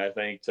exciting, I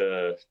think,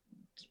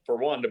 for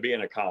one, to be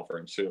in a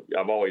conference.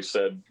 I've always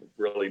said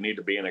really need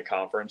to be in a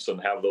conference and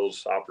have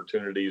those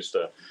opportunities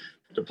to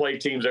play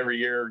teams every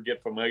year,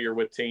 get familiar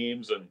with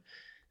teams, and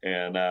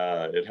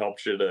it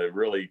helps you to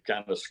really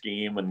kind of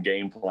scheme and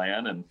game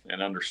plan and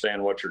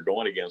understand what you're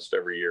going against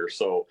every year.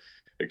 So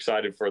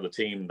excited for the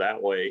team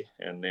that way.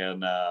 And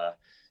then,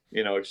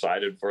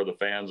 excited for the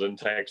fans in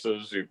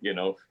Texas.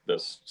 The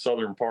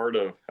southern part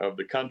of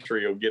the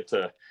country will get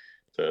to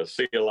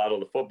see a lot of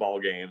the football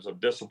games. I'm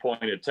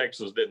disappointed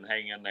Texas didn't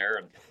hang in there,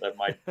 and that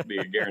might be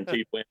a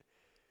guaranteed win.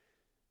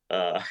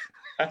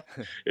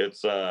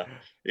 It's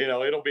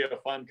it'll be a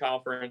fun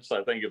conference.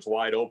 I think it's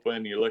wide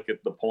open. You look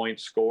at the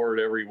points scored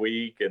every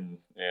week, and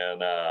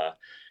I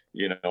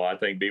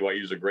think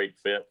BYU is a great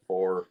fit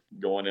for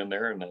going in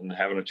there and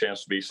having a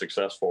chance to be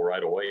successful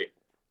right away.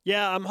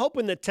 Yeah, I'm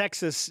hoping that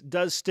Texas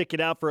does stick it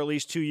out for at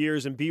least 2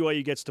 years and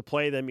BYU gets to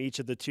play them each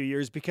of the 2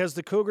 years, because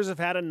the Cougars have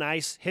had a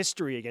nice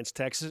history against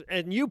Texas,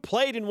 and you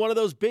played in one of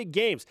those big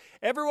games.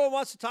 Everyone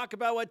wants to talk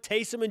about what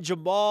Taysom and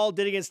Jamal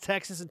did against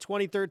Texas in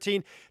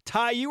 2013.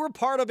 Ty, you were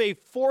part of a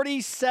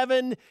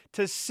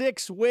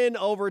 47-6 win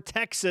over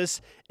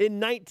Texas in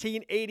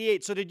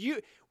 1988. So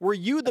were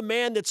you the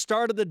man that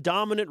started the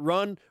dominant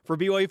run for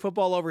BYU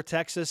football over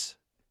Texas?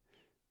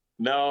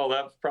 No,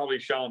 that's probably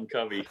Sean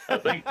Covey. I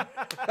think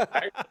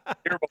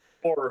year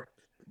before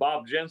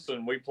Bob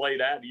Jensen, we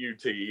played at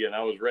UT, and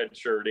I was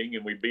redshirting,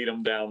 and we beat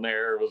them down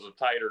there. It was a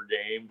tighter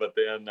game, but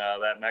then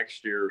that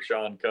next year,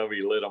 Sean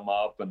Covey lit them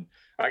up, and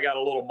I got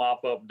a little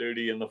mop-up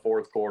duty in the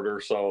fourth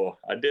quarter, so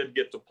I did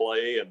get to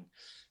play and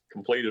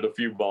completed a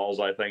few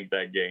balls, I think,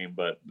 that game,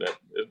 but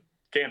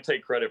can't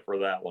take credit for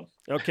that one.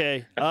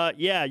 Okay.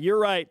 Yeah, you're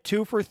right.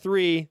 2 for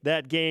 3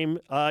 that game.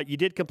 You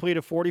did complete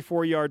a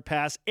 44-yard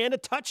pass and a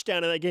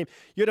touchdown in that game.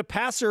 You had a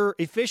passer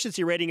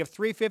efficiency rating of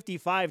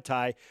 355,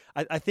 Ty.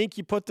 I think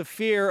you put the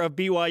fear of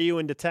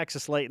BYU into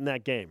Texas late in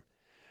that game.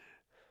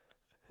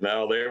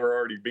 No, they were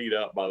already beat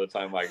up by the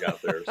time I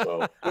got there.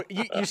 So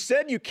you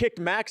said you kicked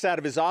Max out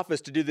of his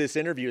office to do this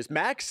interview. Is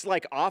Max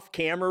off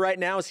camera right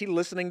now? Is he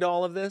listening to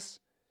all of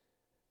this?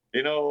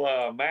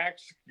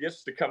 Max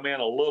gets to come in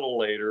a little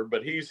later,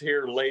 but he's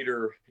here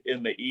later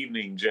in the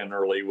evening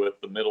generally with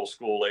the middle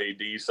school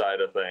AD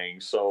side of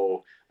things.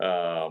 So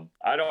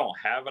I don't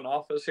have an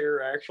office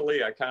here,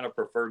 actually. I kind of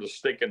prefer to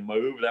stick and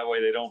move. That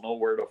way they don't know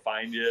where to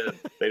find you.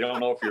 They don't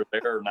know if you're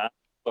there or not.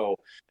 So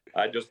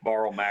I just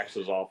borrow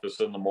Max's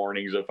office in the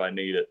mornings if I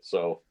need it.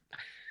 So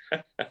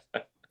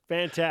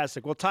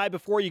fantastic. Well, Ty,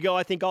 before you go,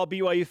 I think all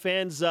BYU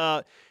fans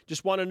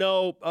just want to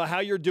know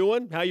how you're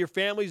doing, how your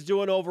family's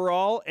doing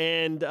overall,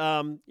 and,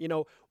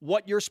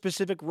 what your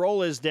specific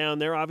role is down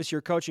there. Obviously,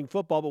 you're coaching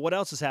football, but what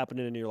else is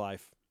happening in your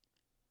life?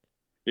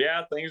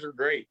 Yeah, things are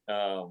great.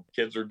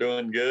 Kids are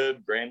doing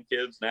good.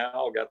 Grandkids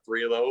now, got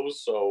 3 of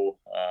those. So,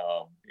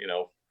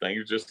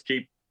 things just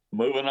keep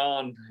moving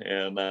on.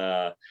 And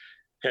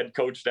head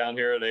coach down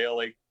here at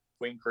ALA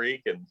Queen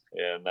Creek, and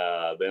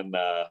then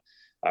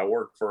I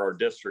work for our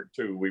district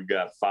too. We've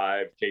got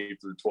 5 K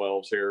through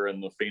 12s here in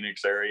the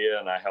Phoenix area,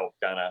 and I help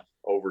kind of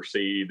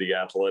oversee the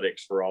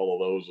athletics for all of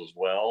those as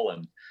well.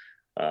 And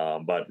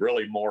but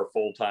really more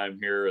full time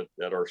here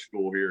at our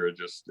school here. It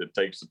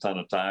takes a ton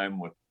of time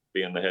with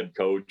being the head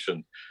coach,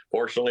 and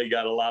fortunately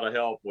got a lot of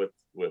help with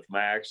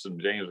Max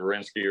and James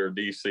Warinsky, our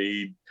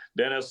DC.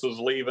 Dennis is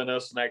leaving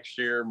us next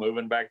year,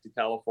 moving back to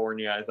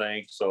California, I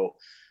think. So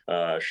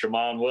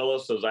Shaman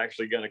Willis is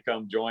actually going to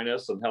come join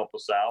us and help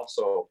us out.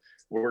 So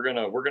we're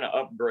gonna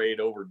upgrade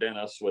over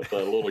Dennis with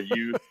a little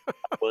youth.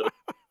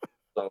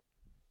 So,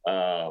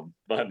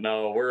 but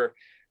no,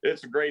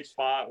 it's a great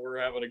spot. We're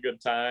having a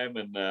good time,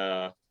 and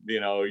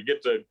you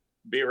get to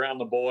be around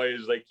the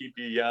boys. They keep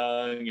you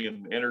young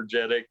and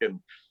energetic, and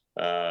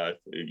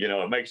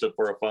it makes it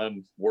for a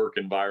fun work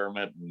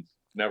environment, and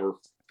never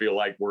feel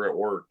like we're at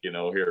work,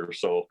 here.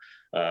 So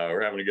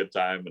we're having a good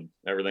time, and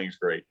everything's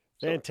great.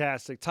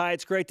 Fantastic. Ty,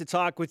 it's great to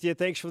talk with you.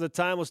 Thanks for the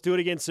time. Let's do it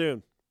again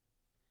soon.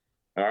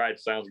 All right.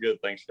 Sounds good.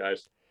 Thanks,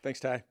 guys.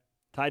 Thanks, Ty.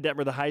 Ty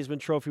Detmer, the Heisman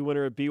Trophy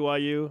winner at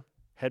BYU,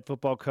 head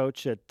football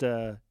coach at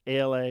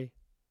ALA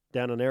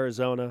down in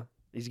Arizona.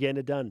 He's getting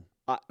it done.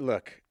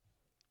 Look,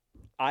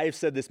 I've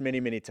said this many,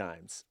 many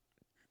times.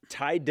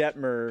 Ty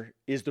Detmer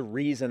is the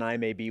reason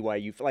I'm a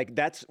BYU. Like,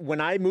 that's when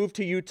I moved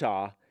to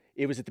Utah,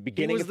 it was at the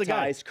beginning of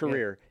Ty's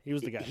career. Yeah, he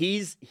was the guy.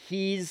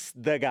 He's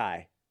the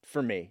guy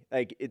for me.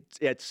 Like,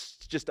 it's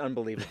just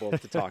unbelievable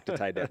to talk to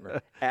Ty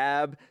Detmer.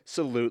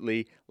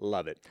 Absolutely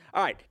love it.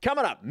 All right,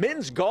 coming up,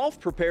 men's golf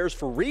prepares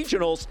for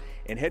regionals,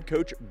 and head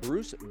coach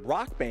Bruce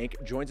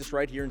Brockbank joins us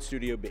right here in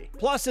Studio B.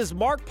 Plus, is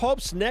Mark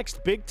Pope's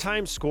next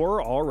big-time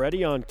scorer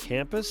already on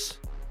campus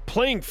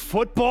playing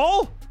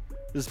football?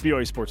 This is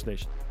BYU Sports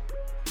Nation.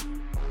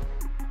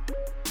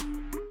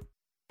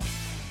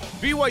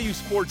 BYU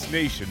Sports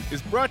Nation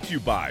is brought to you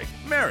by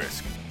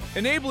Maersk,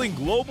 enabling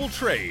global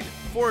trade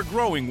for a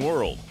growing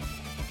world.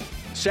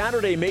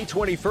 Saturday, May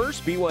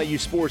 21st, BYU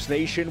Sports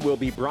Nation will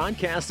be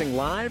broadcasting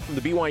live from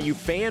the BYU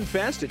Fan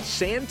Fest at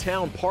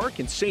Sandtown Park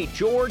in St.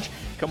 George.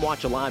 Come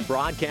watch a live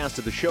broadcast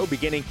of the show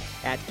beginning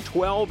at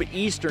 12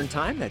 Eastern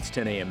Time. That's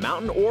 10 a.m.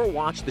 Mountain. Or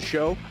watch the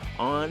show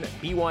on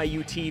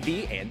BYU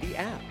TV and the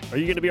app. Are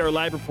you going to be our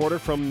live reporter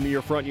from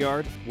your front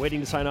yard, waiting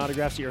to sign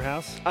autographs at your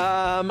house?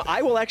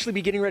 I will actually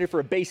be getting ready for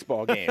a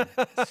baseball game.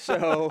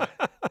 So...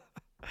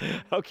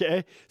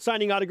 Okay.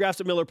 Signing autographs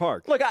at Miller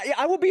Park. Look,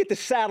 I will be at the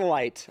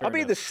Satellite. I'll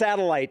be at the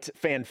Satellite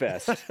Fan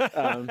Fest.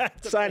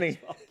 Signing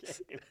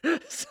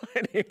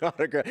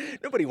autograph.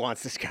 Nobody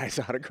wants this guy's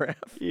autograph.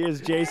 He is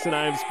Jason.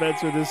 I am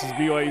Spencer. This is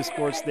BYU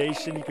Sports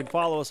Nation. You can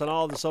follow us on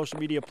all the social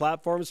media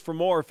platforms. For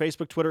more,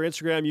 Facebook, Twitter,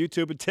 Instagram,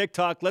 YouTube, and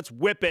TikTok. Let's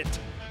whip it.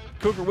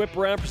 Cougar Whip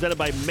Around, presented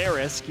by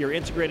Maersk, your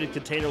integrated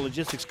container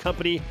logistics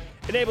company,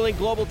 enabling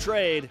global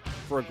trade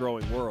for a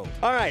growing world.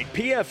 All right,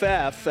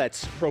 PFF,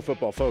 that's Pro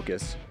Football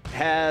Focus,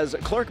 has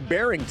Clark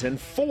Barrington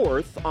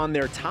 4th on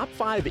their top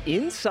 5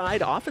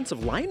 inside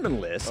offensive lineman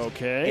list.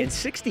 Okay. And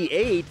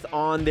 68th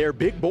on their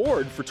big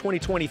board for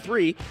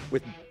 2023,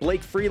 with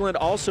Blake Freeland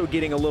also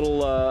getting a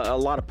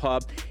lot of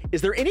pub.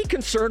 Is there any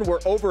concern we're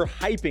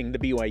overhyping the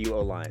BYU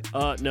O-line?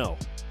 No.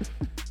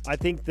 I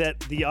think that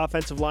the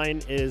offensive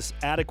line is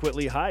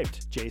adequately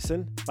hyped,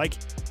 Jason. Like,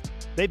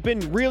 they've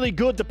been really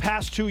good the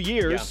past 2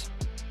 years,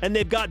 and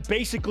they've got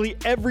basically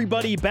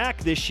everybody back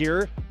this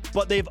year,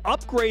 but they've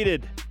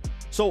upgraded.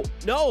 So,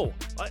 no,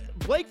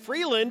 Blake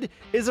Freeland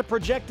is a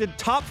projected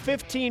top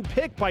 15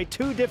 pick by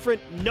 2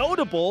 different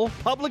notable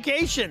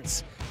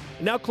publications.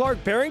 Now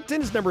Clark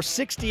Barrington is number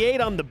 68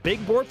 on the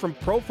big board from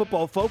Pro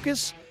Football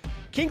Focus.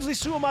 Kingsley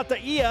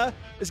Suamataia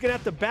is going to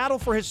have to battle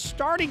for his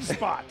starting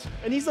spot,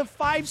 and he's a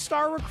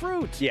 5-star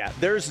recruit. Yeah,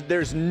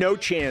 there's no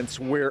chance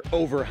we're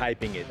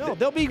overhyping it. No,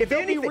 they'll be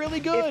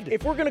really good.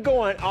 If we're going to go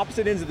on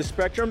opposite ends of the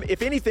spectrum,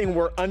 if anything,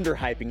 we're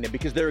underhyping them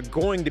because they're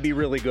going to be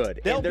really good.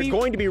 They're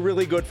going to be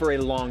really good for a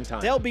long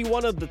time. They'll be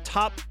one of the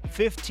top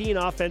 15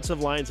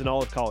 offensive lines in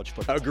all of college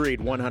football.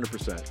 Agreed,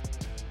 100%.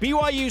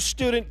 BYU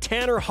student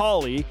Tanner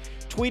Hawley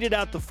tweeted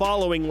out the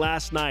following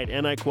last night,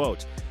 and I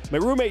quote, "My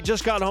roommate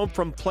just got home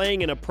from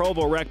playing in a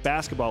Provo Rec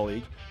basketball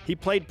league. He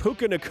played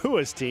Puka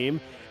Nakua's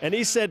team, and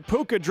he said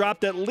Puka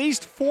dropped at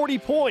least 40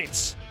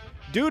 points.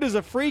 Dude is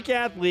a freak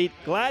athlete.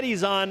 Glad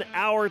he's on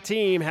our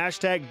team.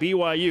 Hashtag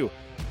BYU.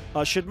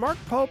 Should Mark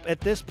Pope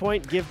at this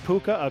point give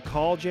Puka a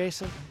call,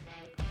 Jason?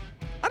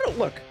 I don't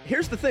look.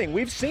 Here's the thing.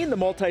 We've seen the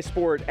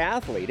multi-sport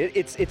athlete.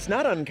 It's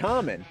not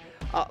uncommon.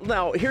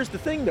 Now, here's the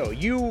thing, though.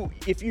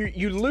 If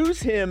you lose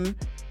him,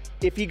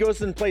 if he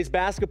goes and plays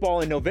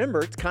basketball in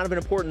November, it's kind of an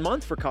important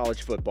month for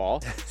college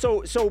football.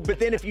 But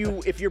then if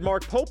you're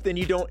Mark Pope, then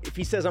you don't. If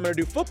he says I'm going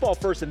to do football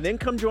first and then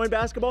come join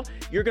basketball,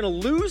 you're going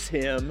to lose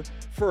him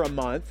for a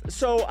month.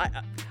 So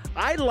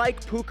I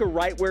like Puka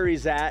right where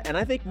he's at, and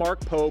I think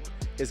Mark Pope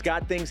has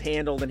got things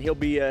handled, and he'll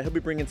be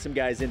bringing some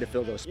guys in to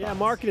fill those spots. Yeah,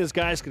 Mark and his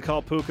guys can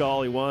call Puka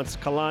all he wants.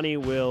 Kalani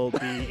will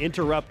be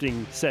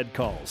interrupting said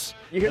calls.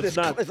 You hear this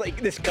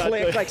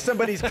click, like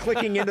somebody's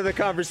clicking into the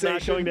conversation.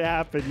 Not going to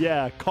happen.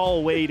 Yeah,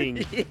 call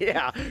waiting.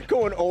 Yeah,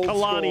 going old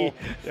Kalani.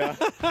 school. Yeah.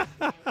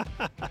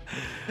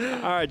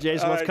 All right,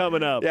 Jason, what's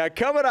coming up? Yeah,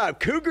 coming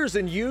up, Cougars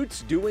and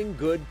Utes doing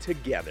good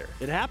together.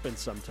 It happens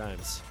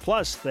sometimes.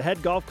 Plus, the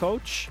head golf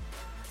coach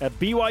at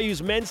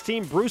BYU's men's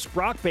team, Bruce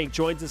Brockbank,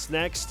 joins us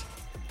next.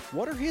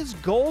 What are his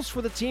goals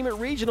for the team at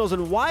regionals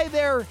and why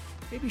they're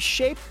maybe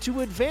shaped to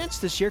advance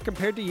this year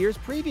compared to years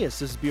previous?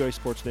 This is BYU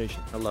Sports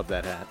Nation. I love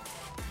that hat.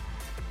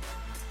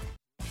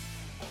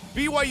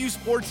 BYU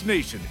Sports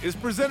Nation is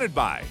presented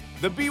by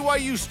the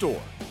BYU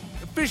Store,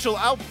 official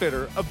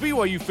outfitter of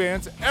BYU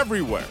fans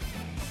everywhere.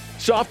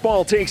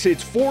 Softball takes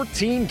its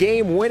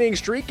 14-game winning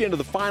streak into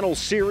the final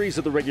series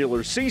of the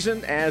regular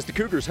season as the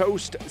Cougars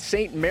host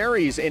St.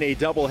 Mary's in a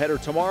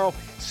doubleheader tomorrow,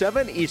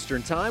 7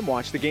 Eastern Time.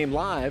 Watch the game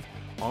live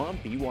on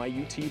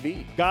BYU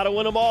TV. Gotta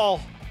win them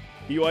all.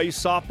 BYU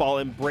softball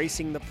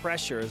embracing the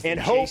pressure as they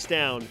chase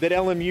down that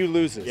LMU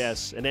loses.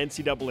 Yes, an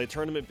NCAA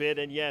tournament bid,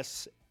 and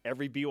yes,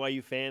 every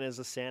BYU fan is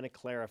a Santa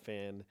Clara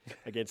fan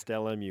against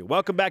LMU.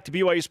 Welcome back to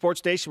BYU Sports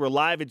Station. We're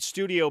live in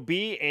Studio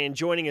B, and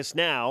joining us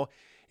now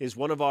is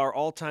one of our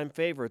all-time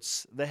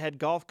favorites, the head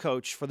golf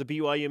coach for the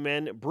BYU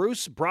men,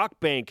 Bruce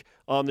Brockbank,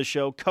 on the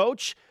show.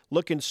 Coach,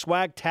 looking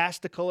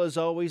swag-tastical as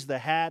always, the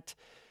hat,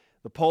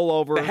 the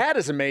pullover. The hat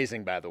is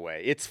amazing, by the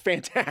way. It's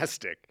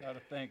fantastic. Got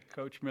to thank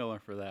Coach Miller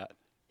for that.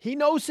 He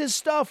knows his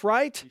stuff,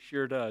 right? He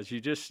sure does.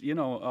 You just,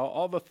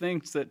 all the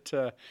things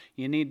that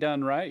you need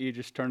done right, you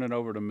just turn it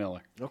over to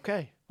Miller.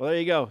 Okay. Well, there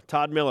you go.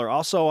 Todd Miller.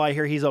 Also, I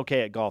hear he's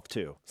okay at golf,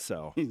 too.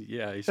 So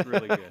yeah, he's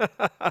really good.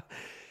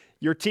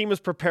 Your team is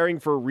preparing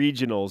for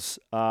regionals,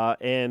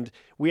 and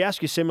we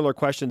ask you similar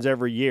questions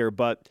every year,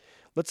 but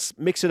let's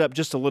mix it up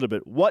just a little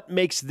bit. What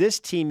makes this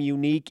team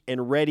unique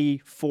and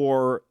ready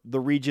for the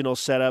regional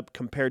setup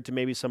compared to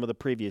maybe some of the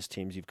previous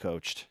teams you've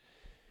coached?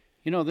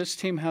 This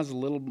team has a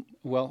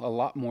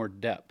lot more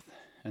depth,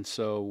 and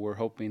so we're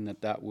hoping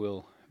that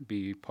will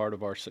be part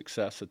of our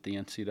success at the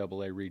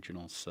NCAA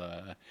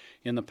regionals.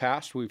 In the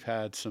past, we've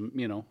had some,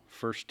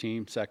 first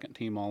team, second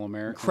team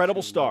All-Americans.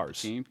 Incredible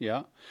stars. Team,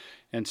 yeah.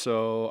 And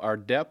so our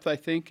depth, I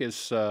think,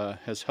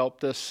 has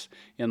helped us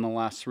in the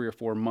last 3 or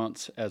 4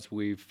 months as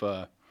we've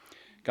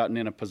gotten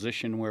in a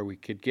position where we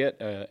could get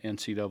a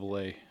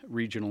NCAA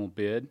regional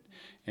bid,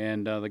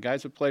 and the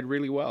guys have played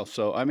really well.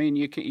 So,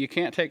 you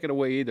can't take it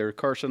away either.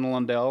 Carson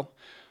Lundell,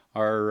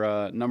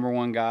 our number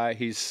one guy,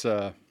 he's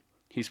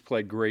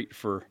played great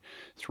for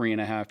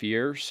 3.5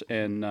 years,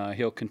 and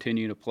he'll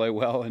continue to play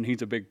well, and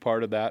he's a big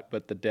part of that.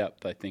 But the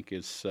depth, I think,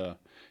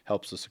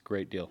 helps us a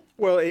great deal.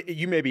 Well,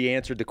 you maybe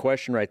answered the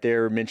question right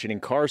there mentioning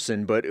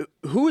Carson, but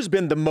who has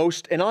been the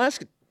most, and I'll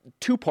ask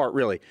two-part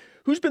really,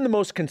 who's been the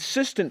most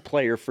consistent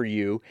player for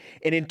you?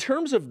 And in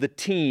terms of the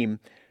team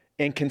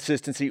and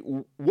consistency,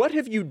 what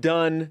have you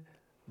done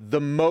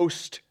the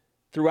most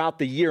throughout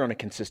the year on a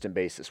consistent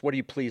basis? What are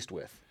you pleased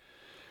with?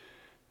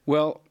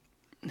 Well,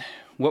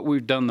 what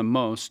we've done the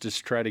most is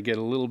try to get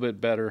a little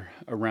bit better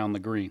around the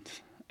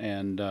greens.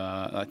 And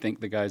I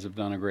think the guys have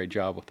done a great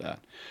job with that.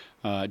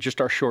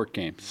 Just our short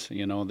games.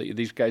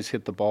 These guys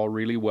hit the ball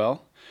really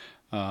well,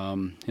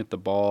 hit the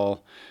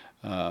ball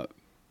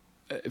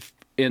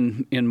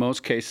in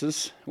most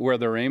cases where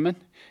they're aiming,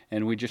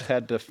 and we just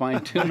had to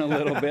fine-tune a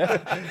little bit.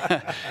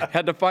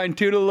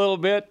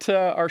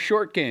 Our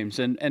short games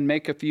and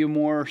make a few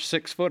more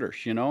 6-footers,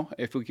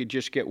 If we could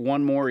just get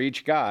one more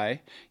each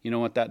guy,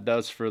 what that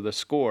does for the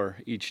score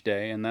each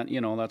day. And that,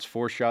 that's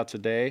 4 shots a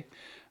day,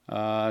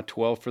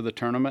 12 for the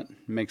tournament.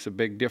 Makes a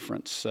big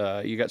difference.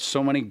 You got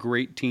so many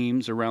great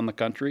teams around the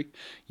country.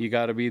 You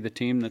got to be the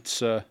team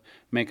that's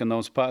making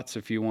those putts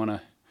if you want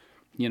to,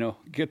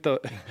 get the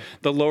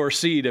lower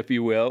seed, if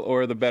you will,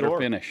 or the better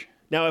finish.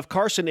 Now, if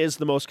Carson is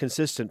the most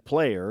consistent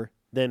player,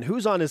 then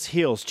who's on his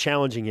heels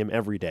challenging him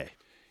every day?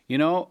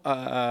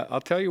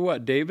 I'll tell you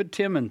what, David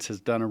Timmons has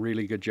done a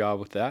really good job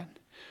with that.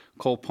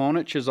 Cole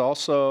Ponich is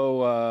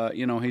also,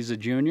 he's a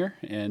junior,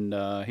 and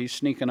he's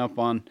sneaking up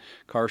on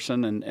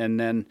Carson. And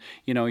then,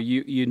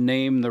 you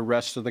name the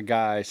rest of the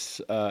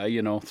guys,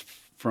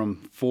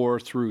 from 4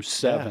 through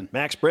 7. Yeah.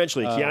 Max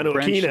Brenchley, Keanu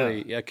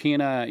Akina.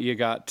 Akina, you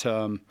got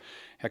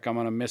Heck, I'm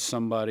going to miss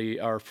somebody.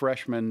 Our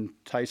freshman,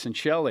 Tyson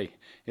Shelley,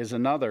 is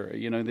another.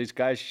 These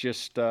guys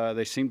just,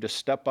 they seem to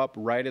step up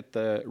right at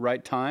the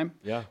right time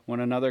when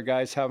another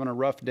guy's having a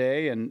rough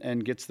day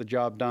and gets the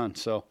job done.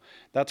 So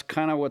that's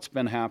kind of what's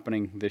been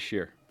happening this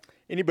year.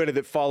 Anybody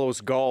that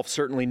follows golf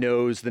certainly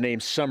knows the name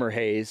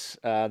Summerhays.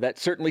 That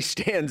certainly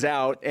stands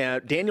out.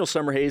 Daniel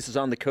Summerhays is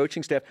on the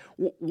coaching staff.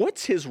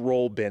 What's his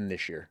role been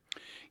this year?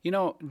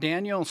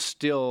 Daniel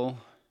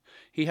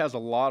he has a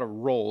lot of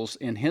roles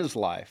in his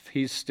life.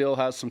 He still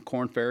has some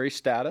Korn Ferry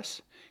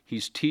status.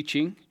 He's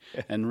teaching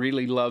and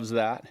really loves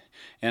that.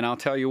 And I'll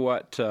tell you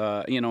what,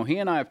 he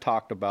and I have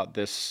talked about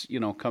this,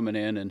 coming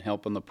in and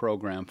helping the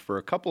program for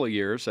a couple of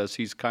years as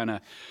he's kind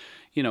of,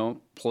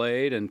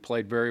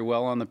 played very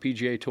well on the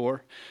PGA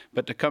Tour.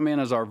 But to come in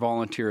as our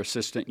volunteer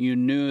assistant, you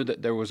knew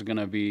that there was going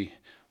to be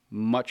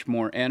much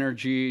more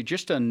energy,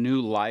 just a new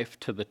life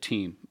to the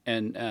team.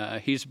 And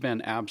he's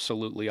been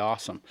absolutely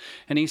awesome.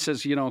 And he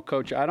says,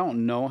 Coach, I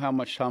don't know how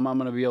much time I'm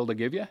going to be able to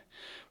give you,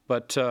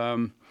 but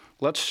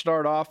let's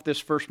start off this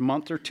first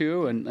month or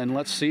two and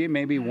let's see,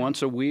 maybe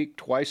once a week,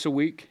 twice a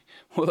week.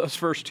 Well, those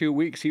first 2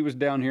 weeks, he was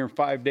down here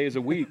 5 days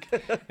a week,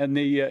 and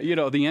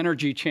the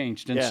energy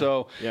changed. And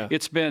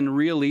it's been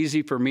real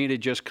easy for me to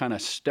just kind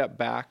of step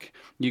back.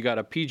 You got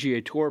a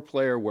PGA Tour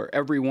player where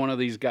every one of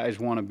these guys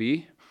want to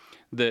be,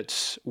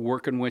 that's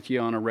working with you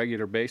on a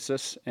regular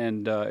basis,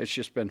 and it's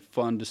just been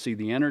fun to see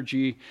the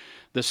energy.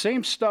 The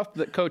same stuff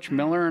that Coach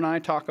Miller and I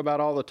talk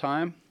about all the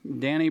time,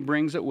 Danny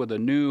brings it with a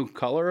new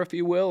color, if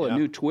you will, a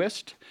new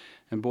twist,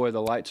 and boy,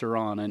 the lights are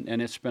on,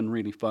 and it's been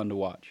really fun to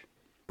watch.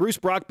 Bruce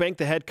Brockbank,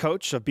 the head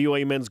coach of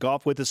BYU Men's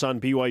Golf, with us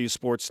on BYU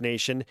Sports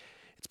Nation.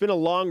 It's been a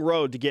long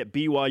road to get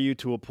BYU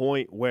to a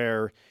point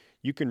where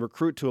you can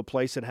recruit to a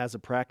place that has a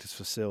practice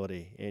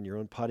facility and your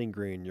own putting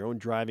green, your own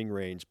driving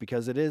range,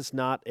 because it is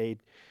not a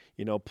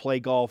play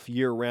golf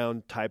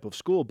year-round type of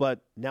school, but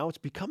now it's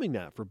becoming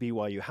that for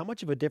BYU. How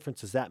much of a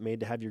difference has that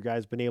made to have your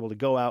guys been able to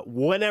go out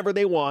whenever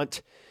they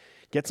want,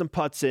 get some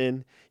putts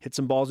in, hit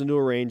some balls into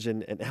a range,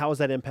 and how has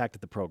that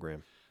impacted the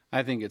program?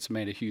 I think it's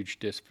made a huge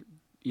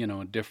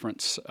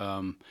difference.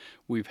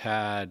 We've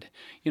had,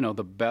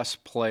 the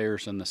best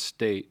players in the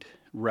state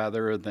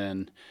rather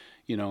than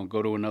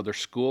go to another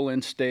school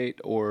in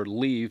state or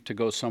leave to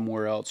go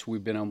somewhere else.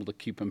 We've been able to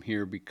keep them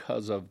here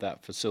because of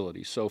that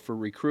facility. So for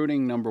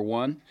recruiting, number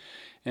one,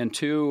 and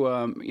two,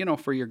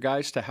 for your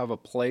guys to have a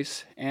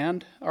place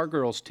and our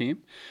girls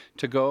team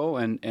to go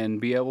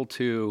and be able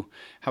to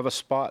have a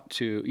spot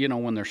to,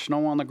 when there's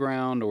snow on the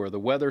ground or the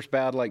weather's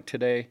bad like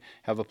today,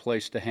 have a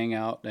place to hang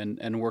out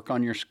and work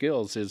on your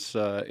skills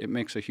it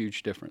makes a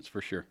huge difference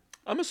for sure.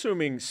 I'm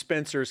assuming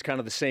Spencer's kind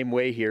of the same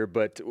way here,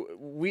 but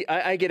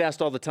I get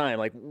asked all the time,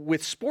 like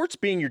with sports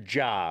being your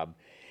job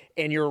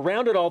and you're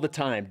around it all the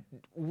time,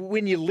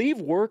 when you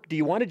leave work, do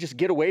you want to just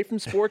get away from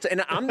sports?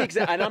 And I'm like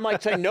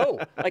saying no,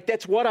 like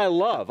that's what I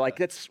love. Like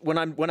that's when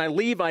I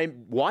leave,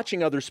 I'm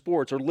watching other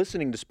sports or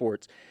listening to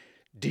sports.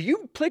 Do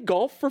you play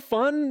golf for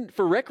fun,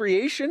 for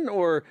recreation,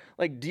 or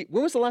like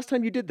when was the last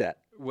time you did that?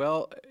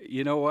 Well,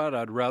 you know what?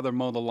 I'd rather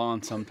mow the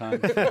lawn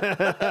sometimes.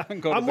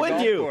 I'm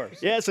with you.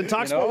 Course. Yes, and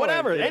talk sport,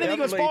 whatever. Anything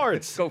with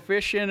sports. Go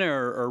fishing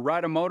or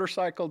ride a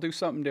motorcycle, do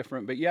something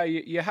different. But, yeah,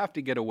 you have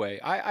to get away.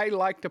 I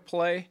like to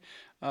play.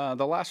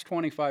 The last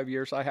 25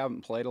 years, I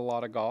haven't played a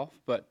lot of golf.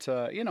 But,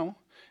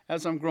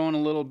 as I'm growing a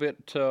little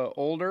bit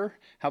older,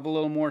 have a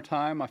little more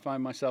time, I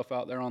find myself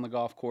out there on the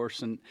golf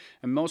course. And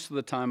most of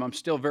the time, I'm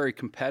still very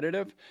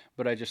competitive,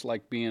 but I just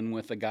like being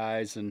with the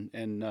guys and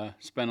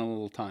spending a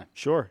little time.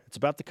 Sure. It's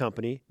about the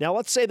company. Now,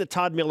 let's say that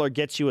Todd Miller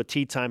gets you a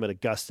tee time at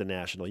Augusta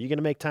National. You going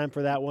to make time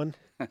for that one?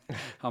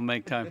 I'll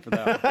make time for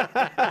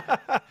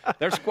that one.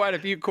 There's quite a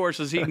few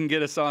courses he can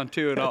get us on,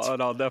 too, and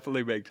I'll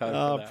definitely make time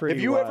for that. Have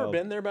you ever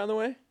been there, by the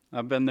way?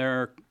 I've been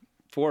there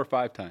 4 or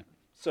 5 times.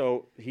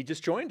 So he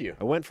just joined you.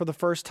 I went for the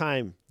first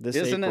time this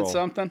April. Isn't it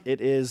something?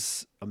 It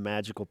is a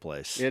magical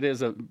place. It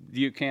is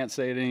you can't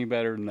say it any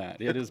better than that.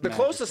 It is the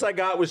closest I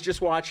got was just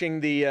watching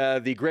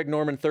the Greg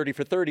Norman 30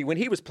 for 30 when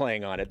he was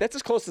playing on it. That's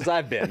as close as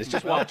I've been. It's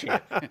just watching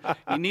it.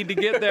 You need to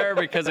get there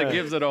because it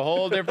gives it a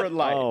whole different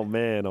light. Oh,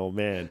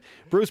 man.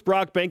 Bruce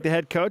Brockbank, the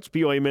head coach,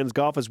 BYU Men's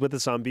Golf, is with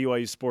us on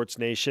BYU Sports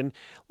Nation.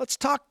 Let's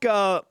talk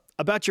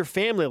about your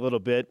family a little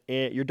bit.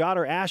 Your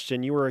daughter,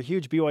 Ashton, you were a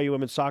huge BYU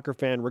women's soccer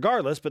fan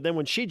regardless, but then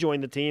when she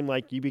joined the team,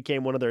 like you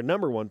became one of their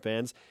number one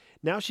fans.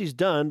 Now she's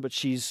done, but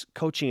she's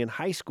coaching in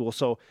high school.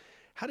 So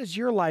how does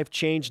your life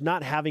change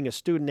not having a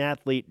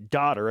student-athlete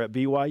daughter at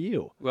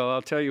BYU? Well,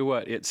 I'll tell you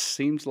what, it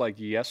seems like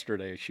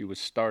yesterday she was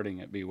starting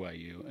at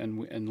BYU,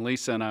 and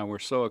Lisa and I were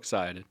so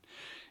excited.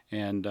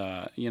 And,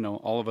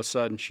 all of a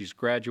sudden she's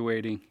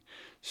graduating,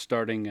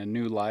 starting a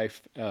new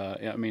life.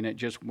 It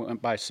just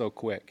went by so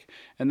quick.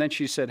 And then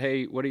she said,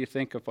 hey, what do you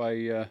think if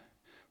I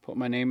put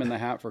my name in the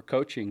hat for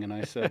coaching? And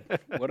I said,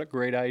 what a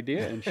great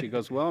idea. And she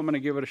goes, well, I'm going to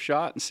give it a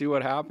shot and see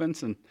what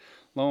happens. And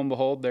lo and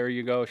behold, there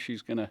you go.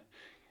 She's going to,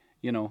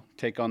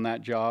 take on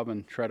that job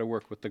and try to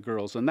work with the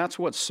girls. And that's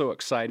what's so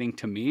exciting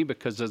to me,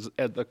 because as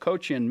the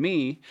coach in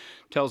me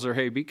tells her,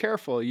 hey, be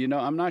careful.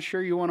 I'm not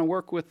sure you want to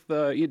work with,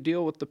 you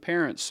deal with the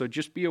parents, so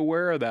just be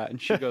aware of that.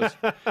 And she goes,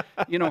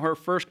 her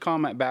first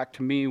comment back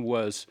to me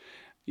was,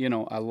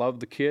 I love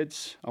the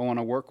kids. I want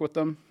to work with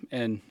them.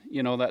 And,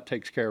 that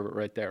takes care of it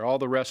right there. All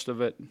the rest of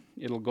it,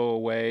 it'll go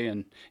away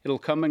and it'll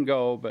come and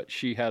go, but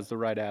she has the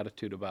right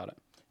attitude about it.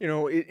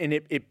 And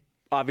it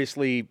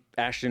obviously,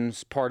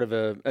 Ashton's part of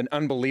an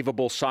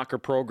unbelievable soccer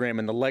program,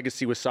 and the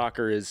legacy with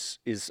soccer is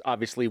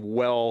obviously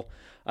well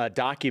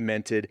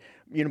documented.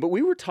 But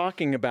we were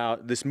talking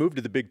about this move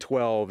to the Big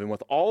 12, and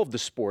with all of the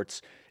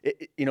sports,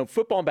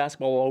 football and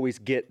basketball will always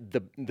get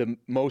the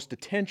most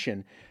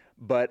attention.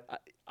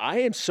 But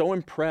I am so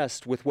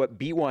impressed with what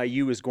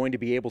BYU is going to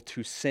be able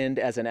to send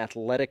as an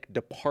athletic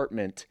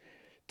department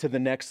to the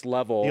next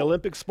level. The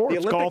Olympic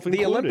sports, golf included.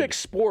 The Olympic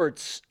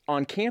sports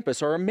on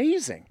campus are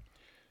amazing.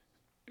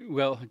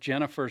 Well,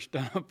 Jennifer's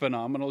done a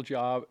phenomenal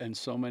job, and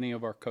so many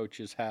of our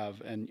coaches have.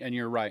 And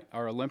you're right,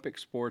 our Olympic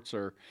sports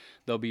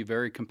they'll be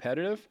very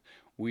competitive.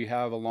 We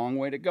have a long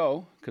way to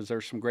go because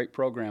there's some great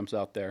programs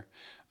out there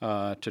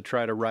to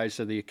try to rise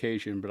to the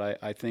occasion. But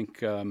I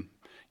think,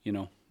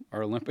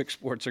 our Olympic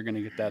sports are going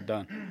to get that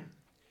done.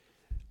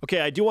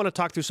 Okay, I do want to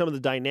talk through some of the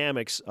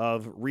dynamics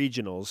of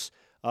regionals.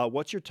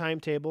 What's your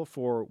timetable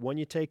for when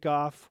you take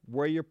off,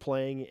 where you're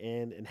playing,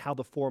 and how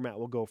the format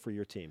will go for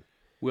your team?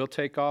 We'll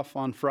take off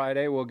on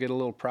Friday. We'll get a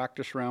little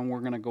practice round. We're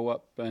going to go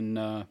up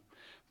and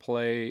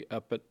play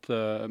up at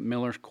the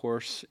Miller's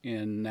course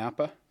in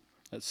Napa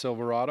at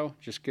Silverado.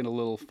 Just get a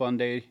little fun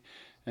day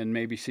and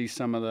maybe see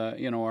some of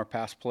the, our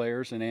past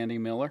players and Andy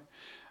Miller.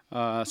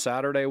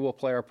 Saturday, we'll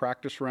play our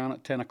practice round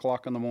at 10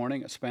 o'clock in the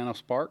morning at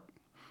Spanos Park.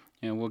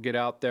 And we'll get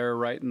out there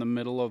right in the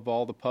middle of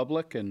all the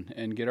public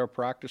and get our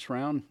practice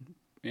round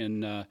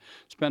and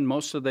spend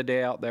most of the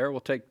day out there.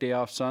 We'll take day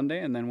off Sunday,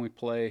 and then we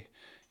play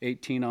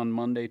 18 on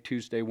Monday,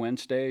 Tuesday,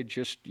 Wednesday,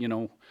 just,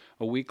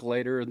 a week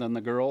later than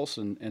the girls,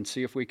 and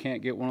see if we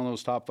can't get one of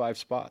those top 5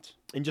 spots.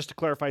 And just to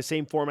clarify,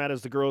 same format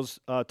as the girls'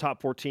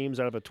 top 4 teams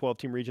out of a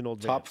 12-team regional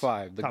advance. Top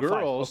 5. The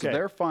girls,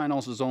 their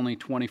finals is only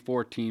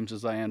 24 teams,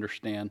 as I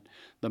understand.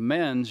 The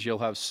men's, you'll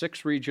have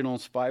 6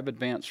 regionals, 5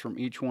 advance from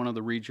each one of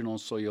the regionals,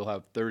 so you'll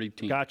have 30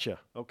 teams. Gotcha.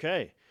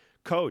 Okay.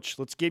 Coach,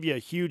 let's give you a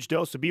huge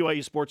dose of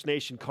BYU Sports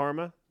Nation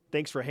karma.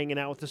 Thanks for hanging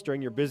out with us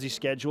during your busy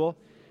schedule.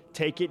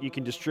 Take it. You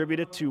can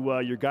distribute it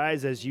to your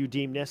guys as you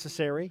deem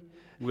necessary.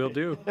 Will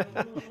do.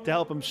 To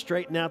help them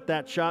straighten out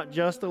that shot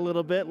just a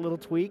little bit, little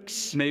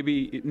tweaks.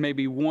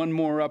 Maybe one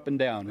more up and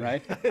down,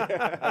 right?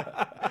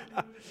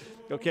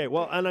 Okay,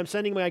 well, and I'm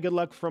sending my good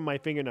luck from my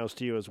fingernails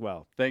to you as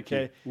well. Thank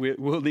you.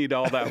 We'll need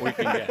all that we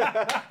can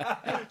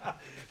get.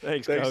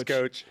 Thanks,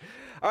 Coach.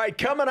 All right,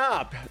 coming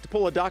up, to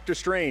pull a Dr.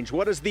 Strange,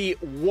 what is the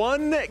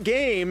one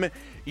game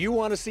you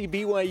want to see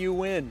BYU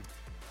win?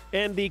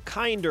 And the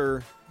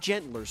kinder,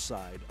 gentler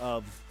side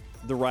of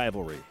the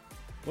rivalry.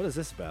 What is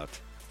this about?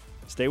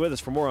 Stay with us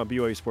for more on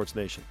BYU Sports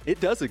Nation.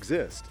 It does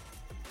exist.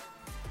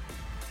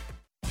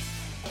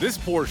 This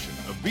portion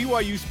of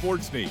BYU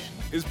Sports Nation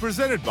is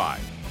presented by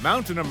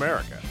Mountain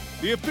America,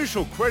 the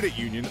official credit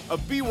union of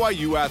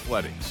BYU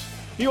Athletics.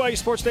 BYU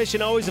Sports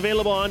Nation always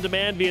available on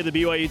demand via the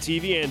BYU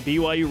TV and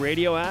BYU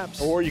radio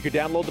apps. Or you could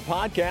download the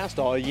podcast.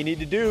 All you need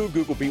to do,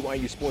 Google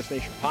BYU Sports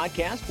Nation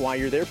podcast. While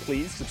you're there,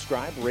 please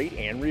subscribe, rate,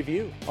 and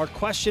review. Our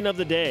question of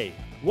the day: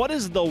 what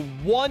is the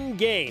one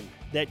game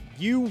that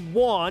you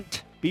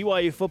want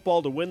BYU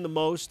football to win the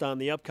most on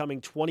the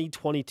upcoming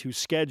 2022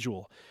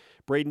 schedule?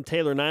 Braden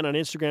Taylor 9 on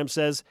Instagram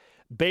says,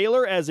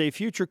 Baylor as a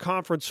future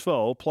conference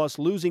foe, plus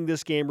losing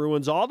this game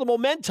ruins all the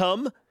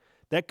momentum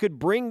that could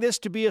bring this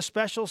to be a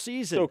special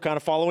season. So kind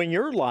of following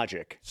your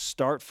logic.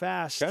 Start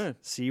fast. Okay.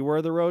 See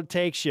where the road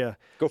takes you.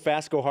 Go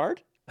fast, go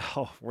hard?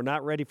 Oh, we're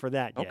not ready for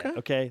that yet.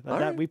 Okay.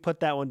 Right. We put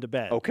that one to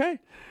bed. Okay.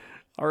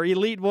 Our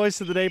Elite Voice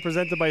of the Day,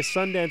 presented by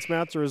Sundance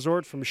Mountain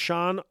Resort from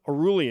Sean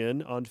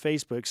Arulian on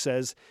Facebook,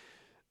 says,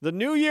 the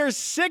New Year's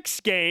 6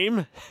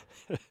 game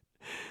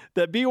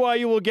that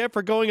BYU will get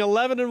for going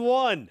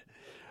 11-1.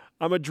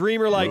 I'm a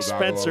dreamer like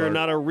Spencer,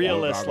 not a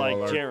realist like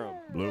Jerem.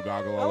 Blue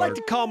goggle alert. I like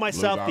to call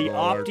myself the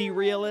alert.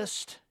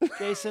 opti-realist,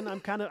 Jason.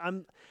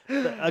 I'm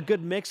a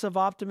good mix of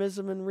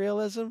optimism and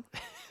realism.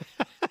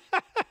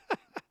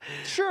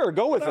 Sure,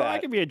 go with that. I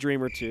can be a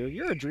dreamer too.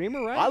 You're a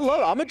dreamer, right?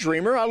 I'm a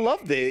dreamer. I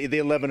love the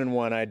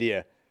 11-1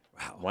 idea.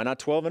 Wow. Why not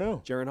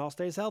 12-0? Jaron Hall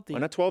stays healthy. Why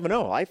not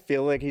 12-0? I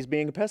feel like he's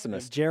being a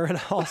pessimist. Jaron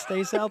Hall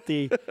stays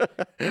healthy.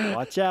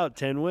 Watch out,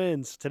 10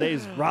 wins.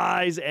 Today's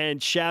Rise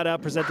and Shout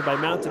Out presented by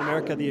Mountain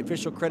America, the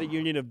official credit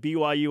union of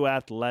BYU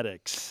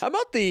Athletics. How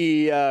about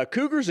the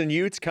Cougars and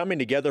Utes coming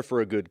together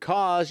for a good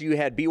cause? You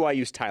had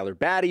BYU's Tyler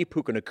Batty,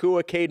 Puka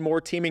Nacua, Cade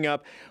Moore teaming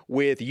up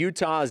with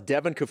Utah's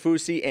Devin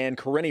Kafusi and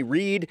Karenni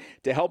Reed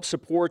to help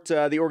support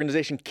the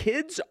organization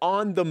Kids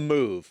on the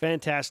Move.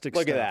 Fantastic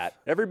Look stuff. at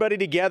that. Everybody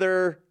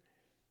together.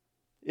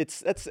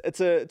 It's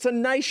a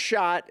nice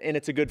shot, and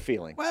it's a good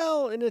feeling.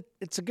 Well, and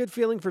it's a good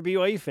feeling for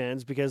BYU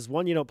fans because,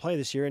 one, you don't play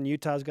this year, and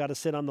Utah's got to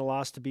sit on the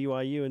loss to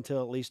BYU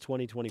until at least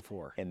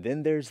 2024. And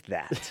then there's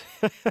that.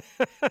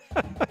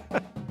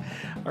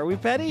 Are we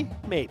petty?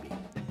 Maybe.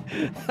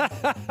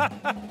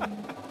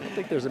 I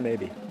think there's a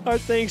maybe. Our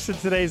thanks to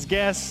today's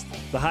guests,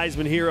 the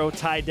Heisman hero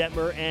Ty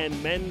Detmer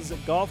and men's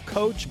golf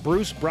coach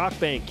Bruce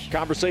Brockbank.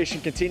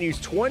 Conversation continues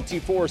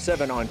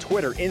 24/7 on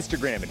Twitter,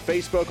 Instagram, and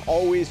Facebook.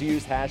 Always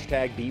use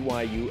hashtag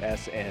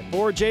BYUSN.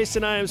 For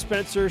Jason, I am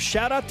Spencer.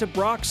 Shout out to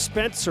Brock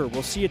Spencer.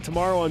 We'll see you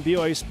tomorrow on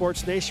BYU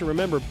Sports Nation.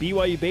 Remember,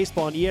 BYU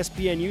Baseball on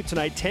ESPNU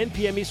tonight, 10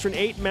 p.m. Eastern,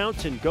 8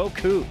 Mountain. Go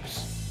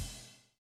Cougs.